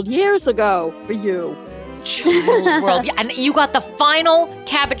World years ago for you. Child World. Yeah, and you got the final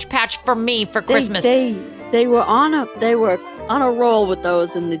Cabbage Patch for me for Christmas. They were on a roll with those,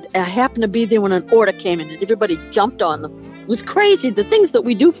 and I happened to be there when an order came in, and everybody jumped on them. It was crazy, the things that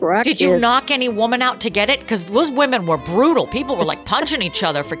we do for our kids. Did you knock any woman out to get it? Because those women were brutal. People were like punching each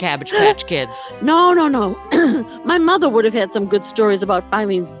other for Cabbage Patch Kids. No. My mother would have had some good stories about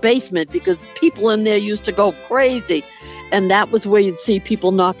Eileen's basement, because people in there used to go crazy. And that was where you'd see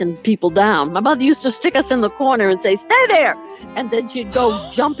people knocking people down. My mother used to stick us in the corner and say, "Stay there." And then she'd go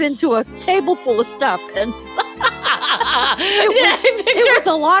jump into a table full of stuff. And it was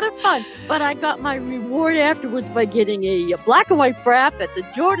a lot of fun. But I got my reward afterwards by getting a black and white frap at the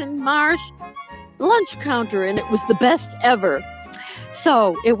Jordan Marsh lunch counter. And it was the best ever.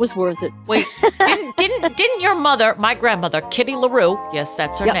 So it was worth it. Wait, didn't your mother, my grandmother, Kitty LaRue, yes,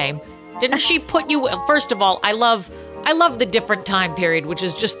 that's her name, didn't she put you, first of all, I love the different time period, which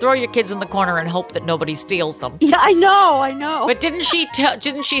is just throw your kids in the corner and hope that nobody steals them. Yeah, I know. But didn't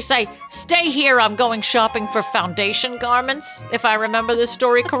she say, "Stay here, I'm going shopping for foundation garments," if I remember this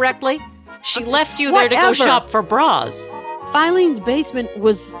story correctly? She left you there to go shop for bras. Eileen's basement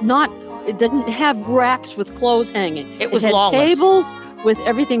it didn't have racks with clothes hanging. It was had lawless. Tables with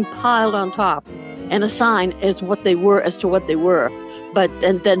everything piled on top, and a sign as to what they were. But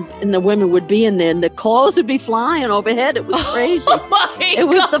and the women would be in there, and the clothes would be flying overhead. It was crazy. Oh my It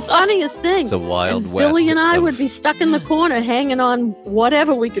was God. the funniest thing. It's a wild and west. Billy and I would be stuck in the corner, hanging on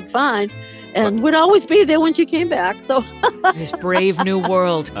whatever we could find, and would always be there when she came back. So This brave new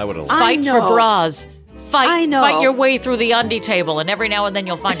world. I would have. Fight for know. bras. I know. Fight your way through the undie table, and every now and then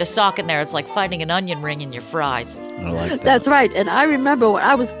you'll find a sock in there. It's like finding an onion ring in your fries. I like that. That's right. And I remember when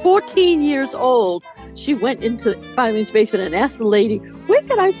I was 14 years old, she went into Eileen's basement and asked the lady, "Where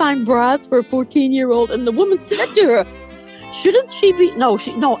can I find bras for a 14-year-old?" And the woman said to her, "Shouldn't she be, no,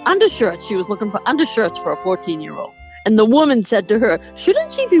 undershirts." She was looking for undershirts for a 14-year-old. And the woman said to her,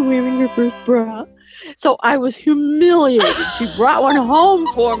 "Shouldn't she be wearing her first bra?" So I was humiliated. She brought one home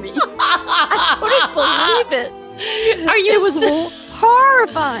for me. I couldn't believe it. Are you? It was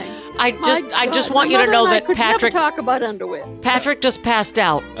horrifying. I just want you to know that Patrick Never talk about underwear. Patrick just passed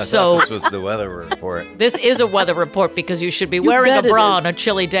out. I So thought this was the weather report. this is a weather report because you should be wearing a bet it bra is. on a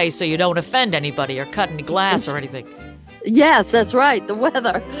chilly day so you don't offend anybody or cut any glass or anything. Yes, that's right. The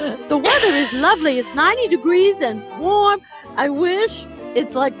weather is lovely. It's 90 degrees and warm. I wish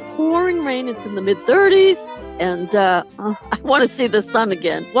it's like pouring rain. It's in the mid-30s. and I want to see the sun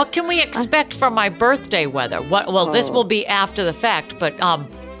again. What can we expect from my birthday weather? What? Well, this will be after the fact, but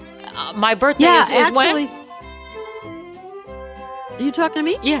my birthday is actually, when? Are you talking to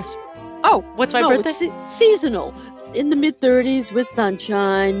me? Yes. Oh, What's my no, birthday? It's seasonal, in the mid-30s with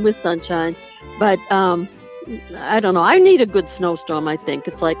sunshine. But I don't know. I need a good snowstorm. I think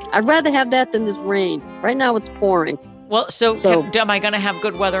it's like I'd rather have that than this rain. Right now, it's pouring. Well, so am I going to have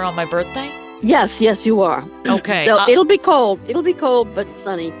good weather on my birthday? Yes, you are. Okay. So it'll be cold. It'll be cold, but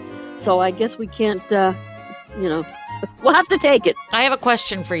sunny. So I guess we can't. We'll have to take it. I have a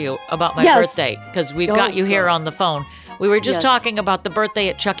question for you about my Yes. birthday because we've got you here on the phone. We were just Yes. talking about the birthday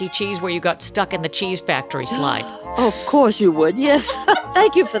at Chuck E. Cheese where you got stuck in the cheese factory slide. Of course you would. Yes.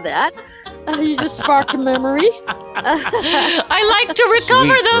 Thank you for that. You just sparked a memory. I like to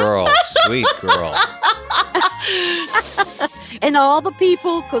recover Sweet them. girl, sweet girl. And all the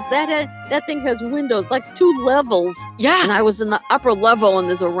people, because that thing has windows, like 2 levels. Yeah. And I was in the upper level, and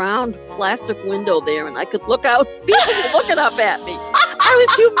there's a round plastic window there, and I could look out. People were looking up at me. I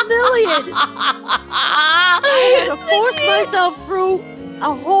was humiliated. I had to force myself through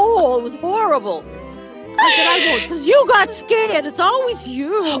a hole. It was horrible. I said, I won't, because you got scared. It's always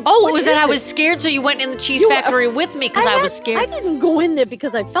you. Oh, What it was is that I it? was scared, so you went in the cheese You- factory with me because I was I scared. didn't go in there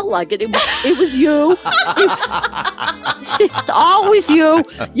because I felt like it. It was you. It's always you.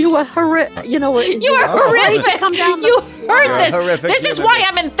 You were horrific. You were afraid to horrific. come down the You heard You're a this. horrific This is human why being.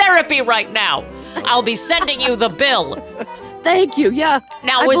 I'm in therapy right now. I'll be sending you the bill. Thank you. Yeah.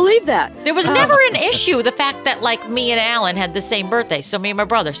 Now, I was believe that. there was never an issue the fact that like me and Alan had the same birthday. So me and my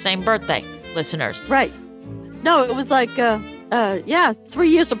brother, same birthday, listeners. Right. No, it was like 3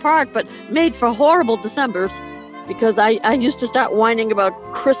 years apart, but made for horrible Decembers. Because I used to start whining about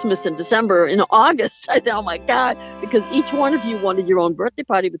Christmas in December, in August. I said, oh my God, because each one of you wanted your own birthday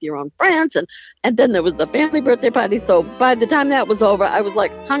party with your own friends. And then there was the family birthday party. So by the time that was over, I was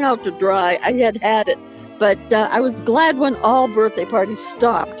like hung out to dry. I had it. But I was glad when all birthday parties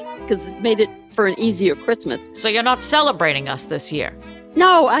stopped because it made it for an easier Christmas. So you're not celebrating us this year.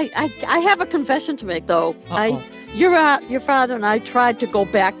 No, I have a confession to make, though. Uh-oh. Your father and I tried to go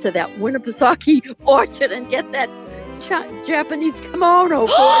back to that Winnipesaukee orchard and get that Japanese kimono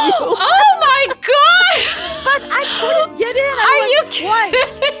for you. Oh my God! But I couldn't get in. Are you Why?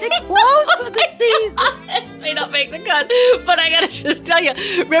 They closed for the season. This may not make the cut, but I gotta just tell you.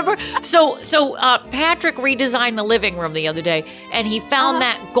 Remember, so Patrick redesigned the living room the other day, and he found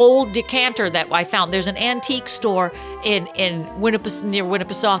that gold decanter that I found. There's an antique store in near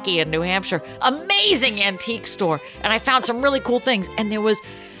Winnipesaukee in New Hampshire. Amazing antique store, and I found some really cool things. And there was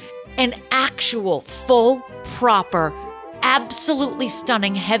an actual full, proper, absolutely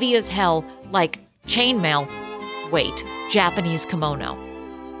stunning, heavy as hell, like chainmail weight Japanese kimono.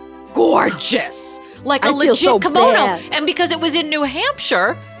 Gorgeous. Like a I feel legit so kimono. bad. And because it was in New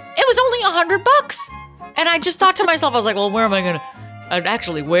Hampshire, it was only $100. And I just thought to myself, I was like, well, where am I gonna I'd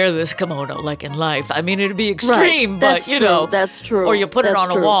actually wear this kimono like in life. I mean, it'd be extreme, but That's you true. know. That's true. Or you put it That's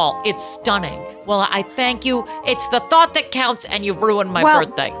on a true. wall. It's stunning. Well, I thank you. It's the thought that counts, and you've ruined my Well,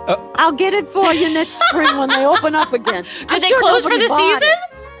 birthday. I'll get it for you next spring when they open up again. Did they close for the season?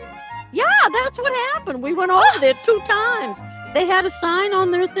 Yeah, that's what happened. We went over there 2 times. They had a sign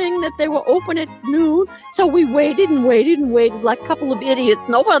on their thing that they were open at noon. So we waited and waited and waited like a couple of idiots.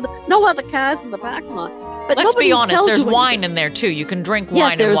 No other cars in the parking lot. But Let's nobody be honest, tells there's you wine anything. in there too. You can drink Yes,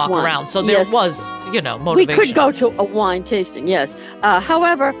 wine and there's walk wine. around. So there Yes. was, motivation. We could go to a wine tasting, yes.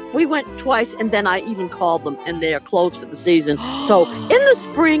 However, we went twice, and then I even called them, and they are closed for the season. So in the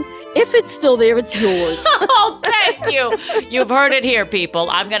spring, if it's still there, it's yours. Oh, thank you. You've heard it here, people.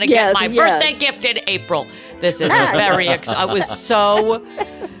 I'm going to get Yes, my yes. birthday gift in April. This is very I was so,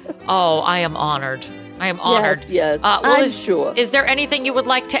 I am honored. I am honored. Yes, well, I'm sure. Is there anything you would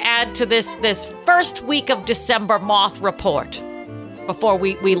like to add to this first week of December moth report? Before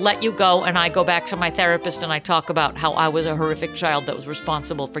we let you go and I go back to my therapist and I talk about how I was a horrific child that was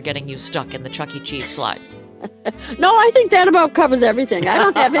responsible for getting you stuck in the Chuck E. Cheese slide. No, I think that about covers everything. I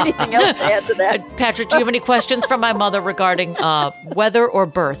don't have anything else to add to that. Patrick, do you have any questions from my mother regarding weather or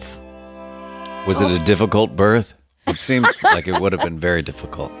birth? Was it a difficult birth? It seems like it would have been very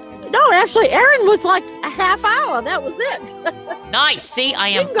difficult. No, actually, Erin was like a half hour. That was it. Nice. See, I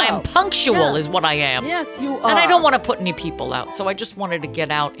am Bingo. punctual Yeah. is what I am. Yes, you are. And I don't want to put any people out, so I just wanted to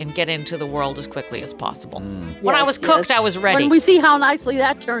get out and get into the world as quickly as possible. When I Yes, was cooked, yes. I was ready. When we see how nicely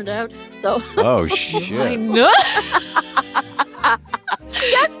that turned out. So, Oh, I shit. know.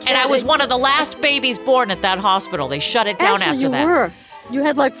 And I was one of the last babies born at that hospital. They shut it down actually, after you that. were. You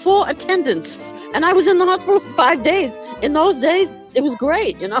had like 4 attendants, and I was in the hospital for 5 days. In those days, it was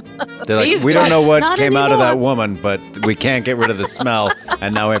great, They're like, These we don't know what Not came out of that anymore. woman, but we can't get rid of the smell,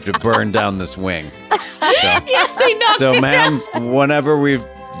 and now we have to burn down this wing. Yeah, they knocked So, it ma'am, down. whenever we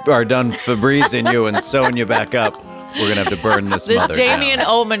are done Febrezing you and sewing you back up, we're going to have to burn this This mother Damien down.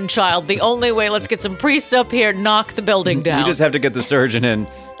 Omen child, the only way, let's get some priests up here, knock the building down. We just have to get the surgeon in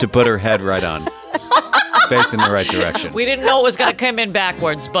to put her head right on, facing the right direction. We didn't know it was going to come in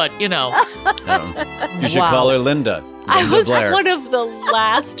backwards, but, You should Wow. call her Linda. I Linda was Blair. one of the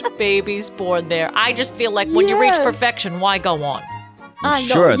last babies born there. I just feel like when you reach Yes. perfection, why go on? I know,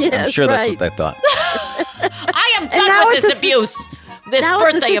 Sure, I'm yes, sure that's right. what they thought. I am now done with it's this abuse. This Now it's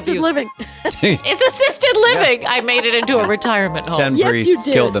birthday assisted abuse. living. It's assisted living. I made it into a retirement home. 10 Yes, you priests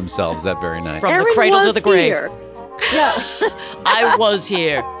did. killed themselves that very night. From the Erin cradle to was the grave. here. Yeah, I was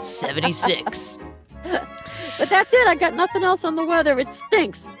here, 76. but that's it. I got nothing else on the weather. It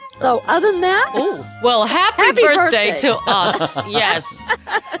stinks. So other than that, Ooh. Well, happy Happy birthday birthday. to us. Yes.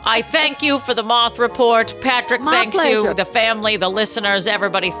 I thank you for the Moth Report. Patrick My thanks you, pleasure. the family, the listeners,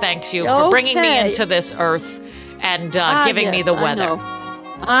 everybody thanks you for bringing me Okay. into this earth and giving me yes, the I weather. know.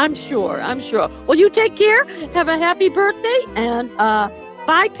 I'm sure. Well, you take care. Have a happy birthday, and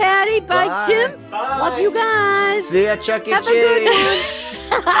bye, Patty. Bye, Kim. Love you guys. See ya, Chuck E. Have a good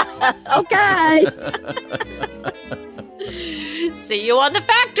one. Okay. See you on the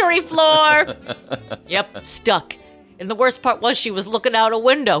factory floor. Yep, stuck. And the worst part was she was looking out a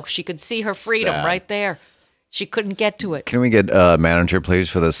window. She could see her freedom Sad. right there. She couldn't get to it. Can we get a manager, please,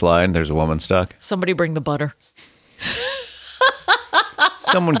 for this line? There's a woman stuck. Somebody bring the butter.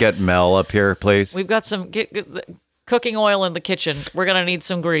 Someone get Mel up here, please. We've got some get the cooking oil in the kitchen. We're going to need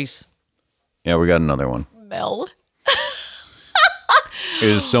some grease. Yeah, we got another one. Mel.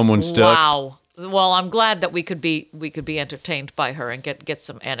 Is someone stuck? Wow. Well, I'm glad that we could be entertained by her and get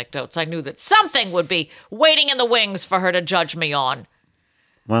some anecdotes. I knew that something would be waiting in the wings for her to judge me on.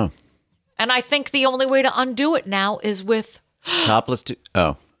 Wow. And I think the only way to undo it now is with Topless.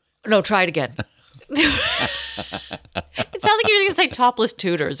 Oh. no, try it again. It sounds like you were going to say topless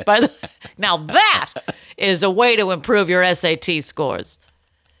tutors. By the now that is a way to improve your SAT scores.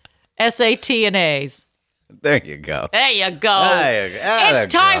 SAT and A's. There you go. There you go. There you go. Atta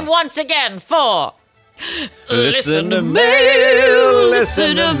It's time girl. once again for Listen to me.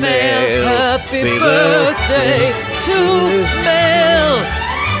 Listen to Mel. Happy birthday to Mel.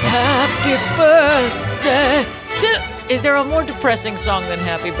 Happy birthday to. Is there a more depressing song than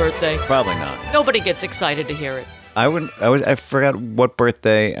Happy Birthday? Probably not. Nobody gets excited to hear it. I forgot what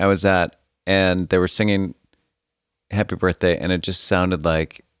birthday I was at, and they were singing Happy Birthday, and it just sounded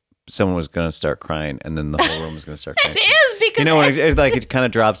like someone was going to start crying, and then the whole room was going to start crying. It is because You know, when it kind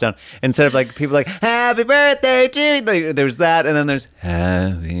of drops down, instead of like people like Happy Birthday to you, like, there's that, and then there's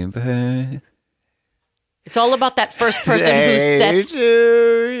Happy Birthday. it's all about that first person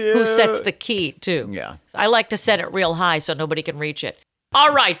who sets the key too. Yeah. I like to set it real high so nobody can reach it.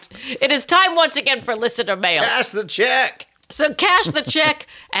 All right. It is time once again for listener mail. Cash the check. So cash the check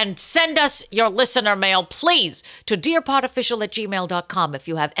and send us your listener mail, please, to dearpodofficial@gmail.com. If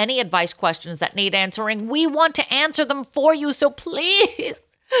you have any advice questions that need answering, we want to answer them for you. So please,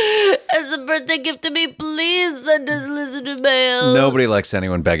 as a birthday gift to me, please send us listener mail. Nobody likes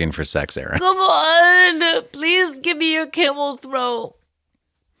anyone begging for sex, Aaron. Come on. Please give me your camel throat.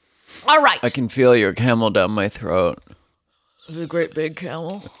 All right. I can feel your camel down my throat. It's a great big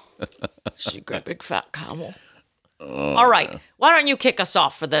camel. She's a great big fat camel. All right. Why don't you kick us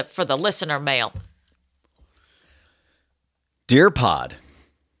off for the listener mail? Dear Pod,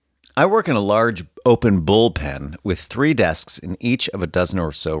 I work in a large open bullpen with 3 desks in each of a dozen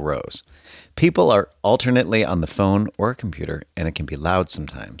or so rows. People are alternately on the phone or a computer, and it can be loud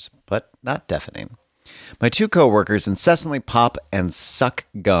sometimes, but not deafening. My 2 coworkers incessantly pop and suck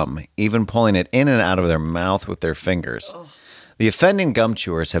gum, even pulling it in and out of their mouth with their fingers. The offending gum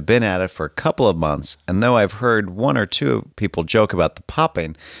chewers have been at it for a couple of months, and though I've heard 1 or 2 people joke about the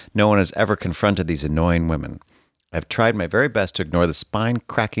popping, no one has ever confronted these annoying women. I've tried my very best to ignore the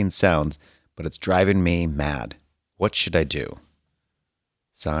spine-cracking sounds, but it's driving me mad. What should I do?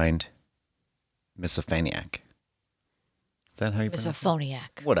 Signed, Misophaniac. Is that how you pronounce it?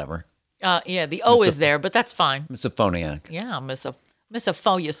 Misophoniac. Whatever. Yeah, the O is there, but that's fine. Misophoniac. Yeah,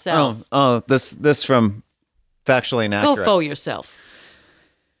 misopho yourself. Oh, this from Factually Go Inaccurate. fo yourself.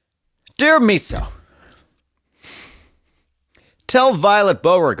 Dear Miso, tell Violet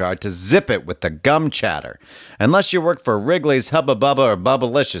Beauregard to zip it with the gum chatter. Unless you work for Wrigley's, Hubba Bubba, or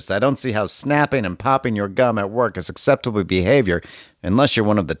Bubblicious, I don't see how snapping and popping your gum at work is acceptable behavior unless you're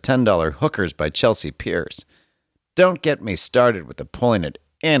one of the $10 hookers by Chelsea Piers. Don't get me started with the pulling it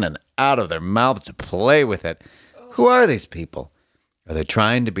in and out of their mouth to play with it. Who are these people? Are they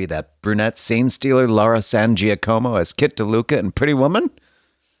trying to be that brunette scene stealer Laura San Giacomo as Kit DeLuca in Pretty Woman?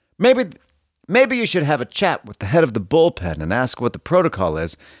 Maybe you should have a chat with the head of the bullpen and ask what the protocol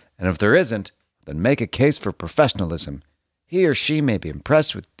is, and if there isn't, then make a case for professionalism. He or she may be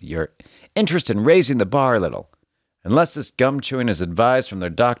impressed with your interest in raising the bar a little. Unless this gum chewing is advised from their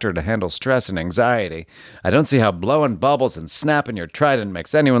doctor to handle stress and anxiety, I don't see how blowing bubbles and snapping your trident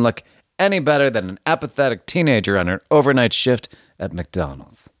makes anyone look any better than an apathetic teenager on an overnight shift at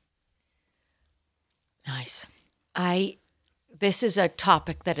McDonald's. Nice. This is a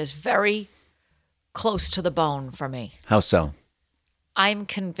topic that is very close to the bone for me. How so? I'm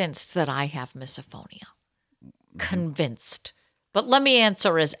convinced that I have misophonia. Convinced. But let me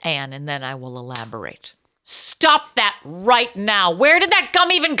answer as Anne, and then I will elaborate. Stop that right now. Where did that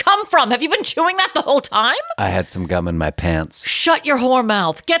gum even come from? Have you been chewing that the whole time? I had some gum in my pants. Shut your whore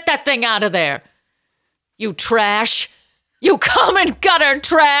mouth. Get that thing out of there. You trash. You common gutter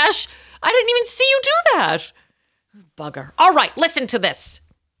trash. I didn't even see you do that. Bugger. All right, listen to this.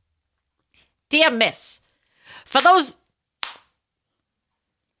 Dear Miss, for those...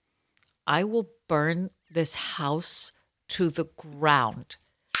 I will burn this house to the ground.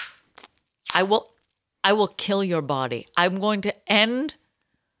 I will kill your body. I'm going to end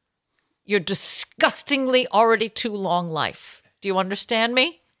your disgustingly already too long life. Do you understand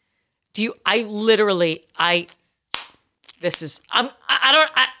me? I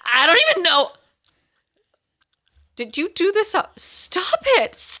don't even know. Did you do this? Stop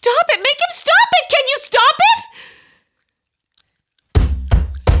it. Stop it. Make him stop it. Can you stop it?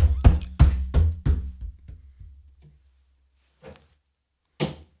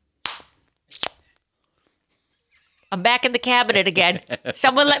 I'm back in the cabinet again.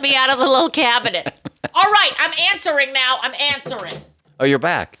 Someone let me out of the little cabinet. All right, I'm answering now. I'm answering. Oh, you're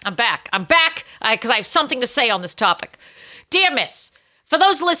back. I'm back because I have something to say on this topic. Dear Miss, for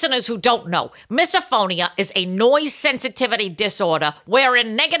those listeners who don't know, misophonia is a noise sensitivity disorder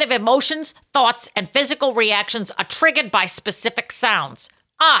wherein negative emotions, thoughts, and physical reactions are triggered by specific sounds.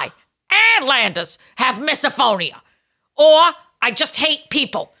 I, Ann Landers, have misophonia. Or I just hate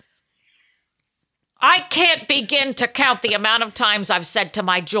people. I can't begin to count the amount of times I've said to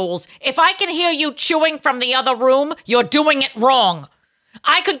my Jules, if I can hear you chewing from the other room, you're doing it wrong.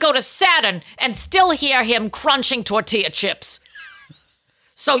 I could go to Saturn and still hear him crunching tortilla chips.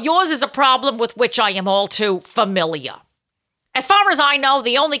 So yours is a problem with which I am all too familiar. As far as I know,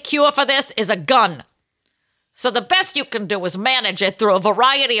 the only cure for this is a gun. So the best you can do is manage it through a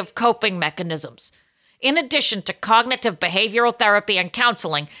variety of coping mechanisms. In addition to cognitive behavioral therapy and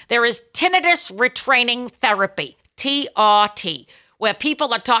counseling, there is tinnitus retraining therapy, TRT, where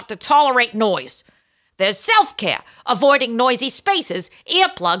people are taught to tolerate noise. There's self-care, avoiding noisy spaces,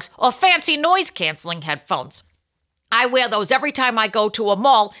 earplugs, or fancy noise-canceling headphones. I wear those every time I go to a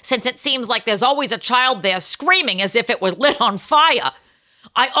mall since it seems like there's always a child there screaming as if it was lit on fire.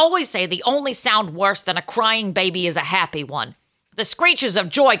 I always say the only sound worse than a crying baby is a happy one. The screeches of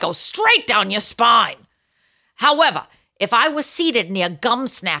joy go straight down your spine. However, if I was seated near gum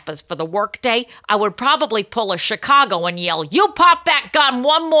snappers for the workday, I would probably pull a Chicago and yell, "You pop that gum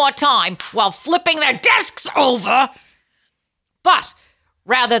one more time," while flipping their desks over. But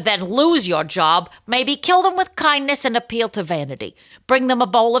rather than lose your job, maybe kill them with kindness and appeal to vanity. Bring them a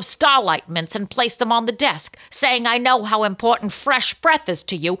bowl of Starlight mints and place them on the desk, saying, "I know how important fresh breath is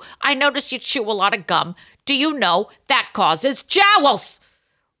to you. I notice you chew a lot of gum. Do you know that causes jowls?"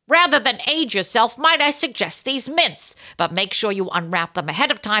 Rather than age yourself, might I suggest these mints? But make sure you unwrap them ahead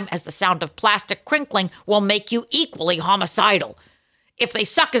of time, as the sound of plastic crinkling will make you equally homicidal. If they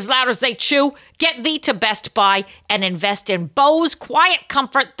suck as loud as they chew, get thee to Best Buy and invest in Bose Quiet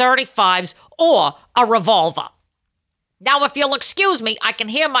Comfort 35s or a revolver. Now, if you'll excuse me, I can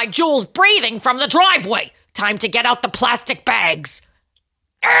hear my Jules breathing from the driveway. Time to get out the plastic bags.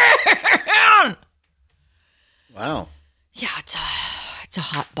 Wow. Yeah, it's a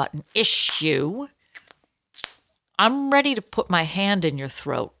hot button issue. I'm ready to put my hand in your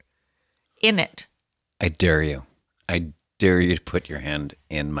throat. In it. I dare you. I dare you to put your hand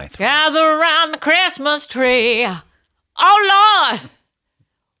in my throat. Gather around the Christmas tree. Oh, Lord.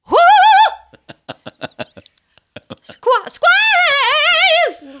 Woo! Squeeze!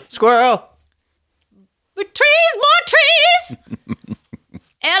 Squirrel! With trees, more trees!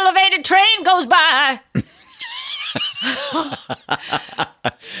 Elevated train goes by.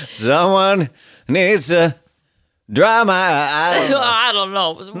 Someone needs to dry my eyes. I don't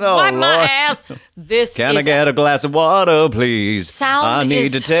know. No, Wipe my Lord. ass. This Can is I get a glass of water, please? Sound I need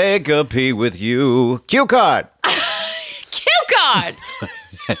is- to take a pee with you. Cue card. Cue card.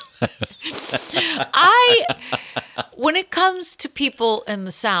 When it comes to people and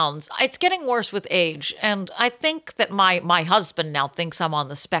the sounds, it's getting worse with age. And I think that my husband now thinks I'm on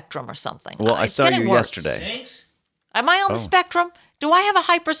the spectrum or something. Well, I It's saw getting you worse. yesterday. Thanks. Am I on the spectrum? Do I have a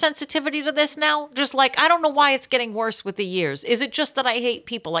hypersensitivity to this now? Just like, I don't know why it's getting worse with the years. Is it just that I hate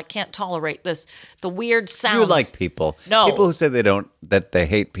people? I can't tolerate this, the weird sounds. You like people. No. People who say that they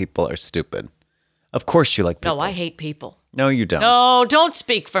hate people are stupid. Of course you like people. No, I hate people. No, you don't. No, don't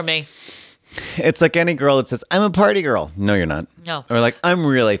speak for me. It's like any girl that says, I'm a party girl. No, you're not. No. Or like, I'm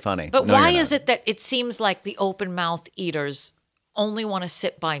really funny. But No, why you're is not. it that it seems like the open mouth eaters only want to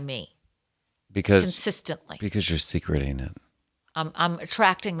sit by me Because consistently? you're secreting it. I'm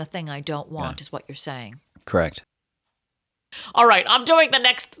attracting the thing I don't want, is what you're saying. Correct. All right, I'm doing the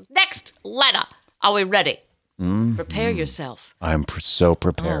next letter. Are we ready? Prepare yourself. I'm so Oh,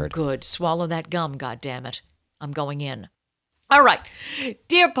 prepared. good. Swallow that gum, goddammit. I'm going in. All right.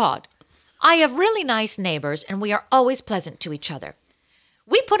 Dear Pod, I have really nice neighbors, and we are always pleasant to each other.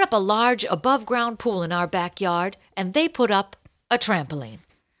 We put up a large above-ground pool in our backyard, and they put up a trampoline.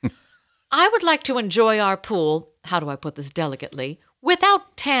 I would like to enjoy our pool, how do I put this delicately,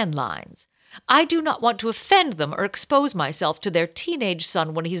 without tan lines. I do not want to offend them or expose myself to their teenage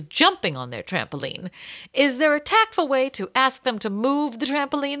son when he's jumping on their trampoline. Is there a tactful way to ask them to move the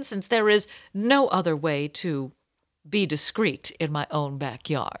trampoline, since there is no other way to be discreet in my own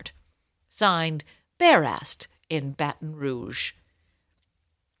backyard? Signed, Bear-Assed in Baton Rouge.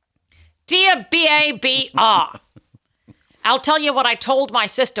 Dear BABR, I'll tell you what I told my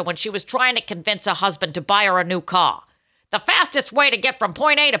sister when she was trying to convince her husband to buy her a new car. The fastest way to get from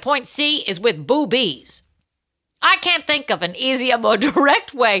point A to point C is with boobies. I can't think of an easier, more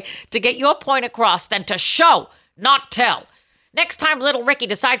direct way to get your point across than to show, not tell. Next time little Ricky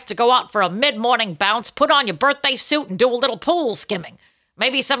decides to go out for a mid-morning bounce, put on your birthday suit and do a little pool skimming.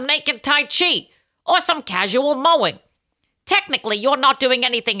 Maybe some naked Tai Chi, or some casual mowing. Technically, you're not doing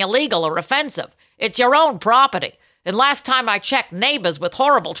anything illegal or offensive. It's your own property. And last time I checked, neighbors with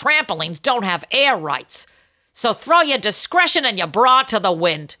horrible trampolines don't have air rights. So throw your discretion and your bra to the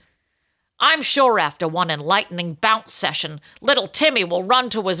wind. I'm sure after one enlightening bounce session, little Timmy will run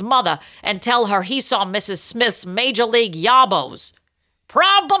to his mother and tell her he saw Mrs. Smith's Major League Yabos.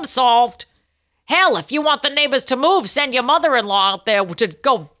 Problem solved. Hell, if you want the neighbors to move, send your mother-in-law out there to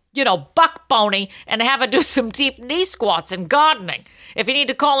go, buck bony and have her do some deep knee squats and gardening. If you need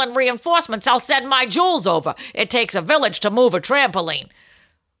to call in reinforcements, I'll send my Jules over. It takes a village to move a trampoline.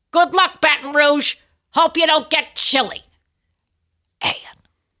 Good luck, Baton Rouge. Hope you don't get chilly. Ann.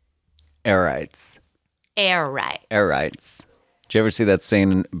 Air rights. Air right. Air rights. Did you ever see that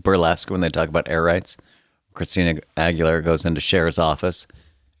scene in Burlesque when they talk about air rights? Christina Aguilera goes into Cher's office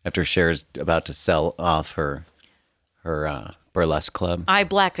after Cher's about to sell off her burlesque club. I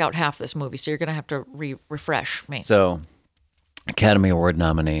blacked out half this movie, so you're going to have to refresh me. So, Academy Award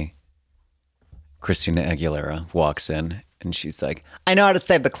nominee Christina Aguilera walks in and she's like, I know how to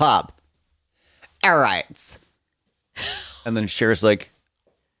save the club. Air rights. And then Cher's like,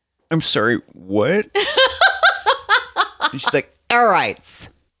 I'm sorry, what? And she's like, air rights.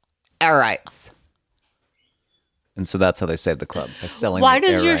 Air rights. And so that's how they save the club, by selling Why the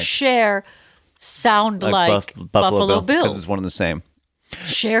does air your rights. Cher sound like Buffalo Bill? Because it's one and the same.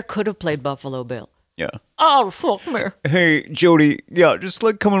 Cher could have played Buffalo Bill. Yeah. Oh, fuck me. Hey, Jody, yeah, just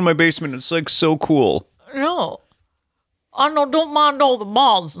like come in my basement. It's like so cool. No. I don't mind all the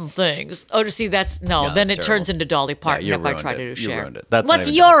moths and things. Oh, see, then that's it terrible. turns into Dolly Parton you if I ruined try it. to do You Cher. ruined it. That's not What's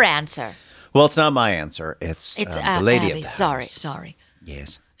even your Dolly. answer? Well, it's not my answer. It's It's the lady Abby. of the Sorry, house. sorry.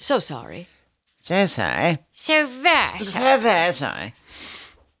 Yes. So sorry. So sorry. So very So very sorry.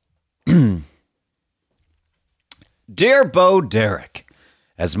 Dear Bo Derek,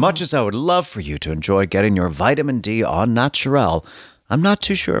 as much as I would love for you to enjoy getting your vitamin D on Naturel, I'm not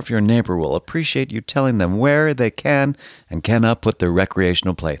too sure if your neighbor will appreciate you telling them where they can and cannot put their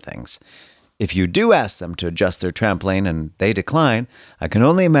recreational playthings. If you do ask them to adjust their trampoline and they decline, I can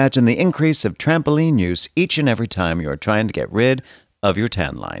only imagine the increase of trampoline use each and every time you are trying to get rid of your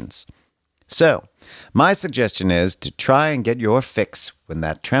tan lines. So, my suggestion is to try and get your fix when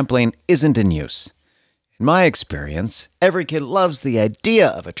that trampoline isn't in use. In my experience, every kid loves the idea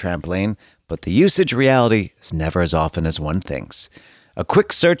of a trampoline, but the usage reality is never as often as one thinks. A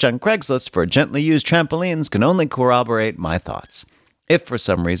quick search on Craigslist for gently used trampolines can only corroborate my thoughts. If for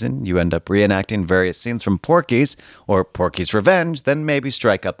some reason you end up reenacting various scenes from Porky's or Porky's Revenge, then maybe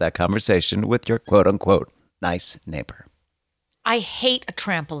strike up that conversation with your quote-unquote nice neighbor. I hate a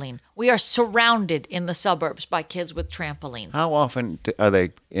trampoline. We are surrounded in the suburbs by kids with trampolines. How often are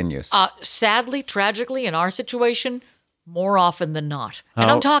they in use? Sadly, tragically, in our situation, more often than not. And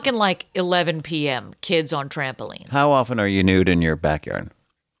I'm talking like 11 p.m., kids on trampolines. How often are you nude in your backyard?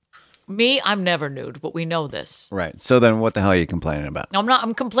 Me, I'm never nude, but we know this. Right. So then what the hell are you complaining about?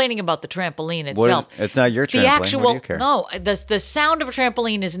 I'm complaining about the trampoline What itself. it's not your trampoline. The actual, what do you care? no, the sound of a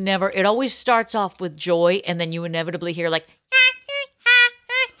trampoline is never, it always starts off with joy, and then you inevitably hear like,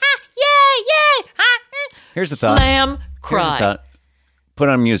 yay, Here's the thought. slam, Here's cry. the thought. Put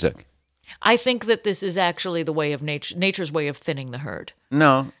on music. I think that this is actually the way of nature's way of thinning the herd.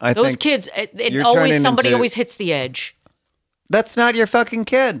 No, I Those think kids, you're always turning somebody into- always hits the edge. that's not your fucking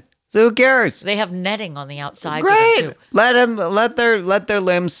kid. So who cares? They have netting on the outsides Great. of them too. Let their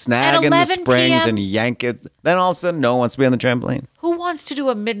limbs snag At in the 11 springs p.m. and yank it. Then all of a sudden, no one wants to be on the trampoline. Who wants to do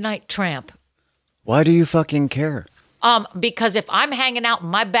a midnight tramp? Why do you fucking care? Because if I'm hanging out in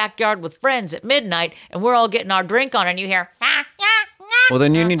my backyard with friends at midnight and we're all getting our drink on and you hear, Well,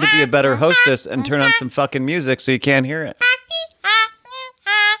 then you need to be a better hostess and turn on some fucking music so you can't hear it.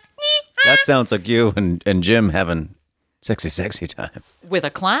 That sounds like you and Jim having sexy time. with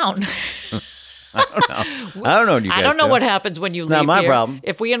a clown. I don't know what you guys I don't know do. what happens when you It's leave not my here. problem.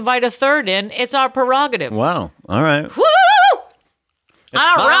 If we invite a third in, it's our prerogative. Wow. All right. Woo!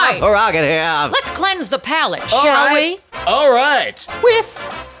 All My right. prerogative. Let's cleanse the palate, shall we? All right. With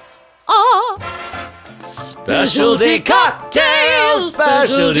a Specialty cocktail,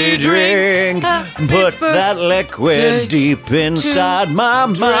 specialty drink. Put that liquid deep inside my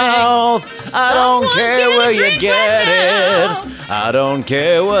mouth. I don't Someone care get a where you drink get right it. I don't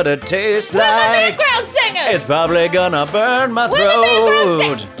care what it tastes Women like. background singers. It's probably gonna burn my Women background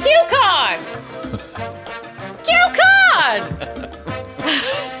throat. singers. Cue card. Cue card.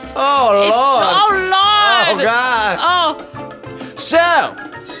 Oh Lord. Oh Lord. Oh God. Oh. So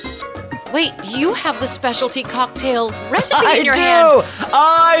Wait, you have the specialty cocktail recipe I in your hand.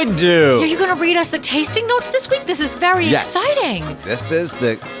 I Are do. you going to read us the tasting notes this week? This is very Yes. exciting. This is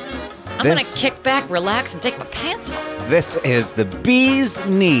the. I'm going to kick back, relax, and take my pants off. This is the bee's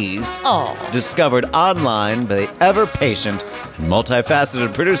knees. Oh. Discovered online by the ever patient and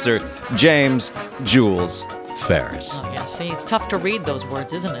multifaceted producer James Jules Ferris. Oh, yeah, see, it's tough to read those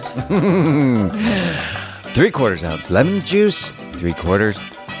words, isn't it? 3/4 ounce lemon juice, 3/4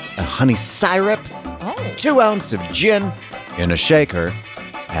 honey syrup, Oh. 2 ounces of gin in a shaker.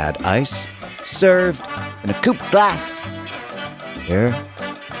 Add ice. Served in a coupe glass. Here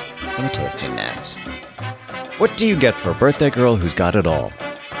are the tasting notes. What do you get for a birthday girl who's got it all?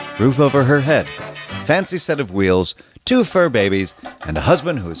 Roof over her head, fancy set of wheels, 2 fur babies, and a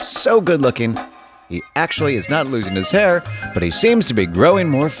husband who is so good looking, he actually is not losing his hair, but he seems to be growing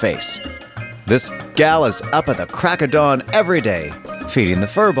more face. This gal is up at the crack of dawn every day, feeding the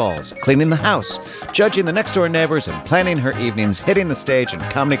fur balls, cleaning the house, judging the next door neighbors, and planning her evenings hitting the stage in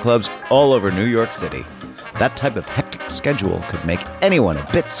comedy clubs all over New York City. That type of hectic schedule could make anyone a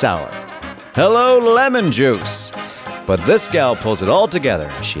bit sour. Hello, lemon juice! But this gal pulls it all together.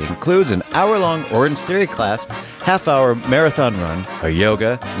 She includes an hour-long Orange Theory class, half-hour marathon run, a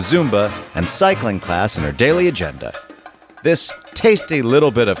yoga, Zumba, and cycling class in her daily agenda. This tasty little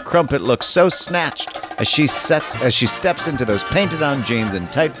bit of crumpet looks so snatched as she steps into those painted-on jeans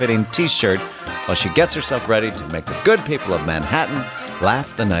and tight-fitting t-shirt while she gets herself ready to make the good people of Manhattan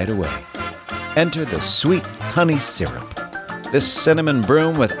laugh the night away. Enter the sweet honey syrup. This cinnamon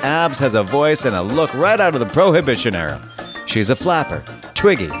broom with abs has a voice and a look right out of the Prohibition era. She's a flapper,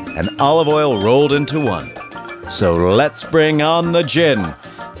 Twiggy, and olive oil rolled into one. So let's bring on the gin.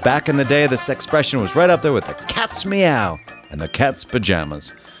 Back in the day, this expression was right up there with the cat's meow and the cat's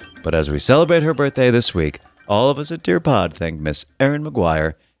pajamas. But as we celebrate her birthday this week, all of us at Dear Pod think Miss Erin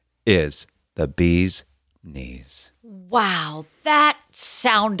McGuire is the bee's knees. Wow, that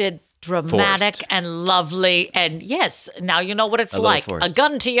sounded dramatic Forced. and lovely. And yes, now you know what it's little like. forced. A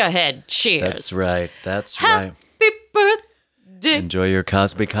gun to your head. Cheers. That's right. That's right. Happy birthday. Enjoy your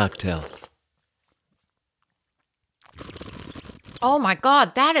Cosby cocktail. Oh my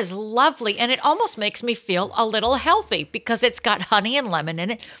God, that is lovely. And it almost makes me feel a little healthy because it's got honey and lemon in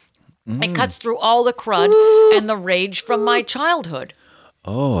it. It cuts through all the crud and the rage from my childhood.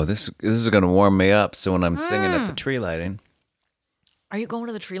 Oh, this is going to warm me up. So when I'm singing at the tree lighting, Are you going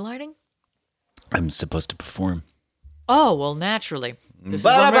to the tree lighting? I'm supposed to perform. Oh, well, naturally. This is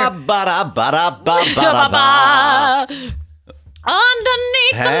Ba-da-ba-ba-da-ba-da-ba-da-ba.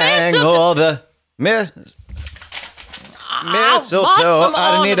 underneath the Hang mistletoe. all the mistletoe.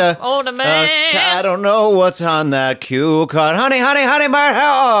 I need a. I don't know what's on that cue card. Honey, honey, honey, my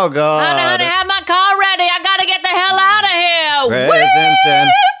oh God. Honey, have my car ready. I gotta get the hell out of here. Presents and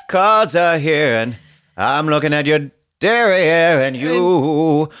cards are here, and I'm looking at your derriere, and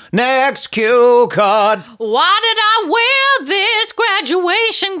you. Next cue card. Why did I wear this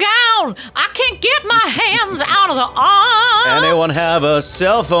graduation gown? I can't get my hands out of the arms. Anyone have a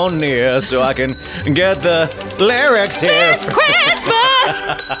cell phone near so I can get the lyrics here? This Christmas.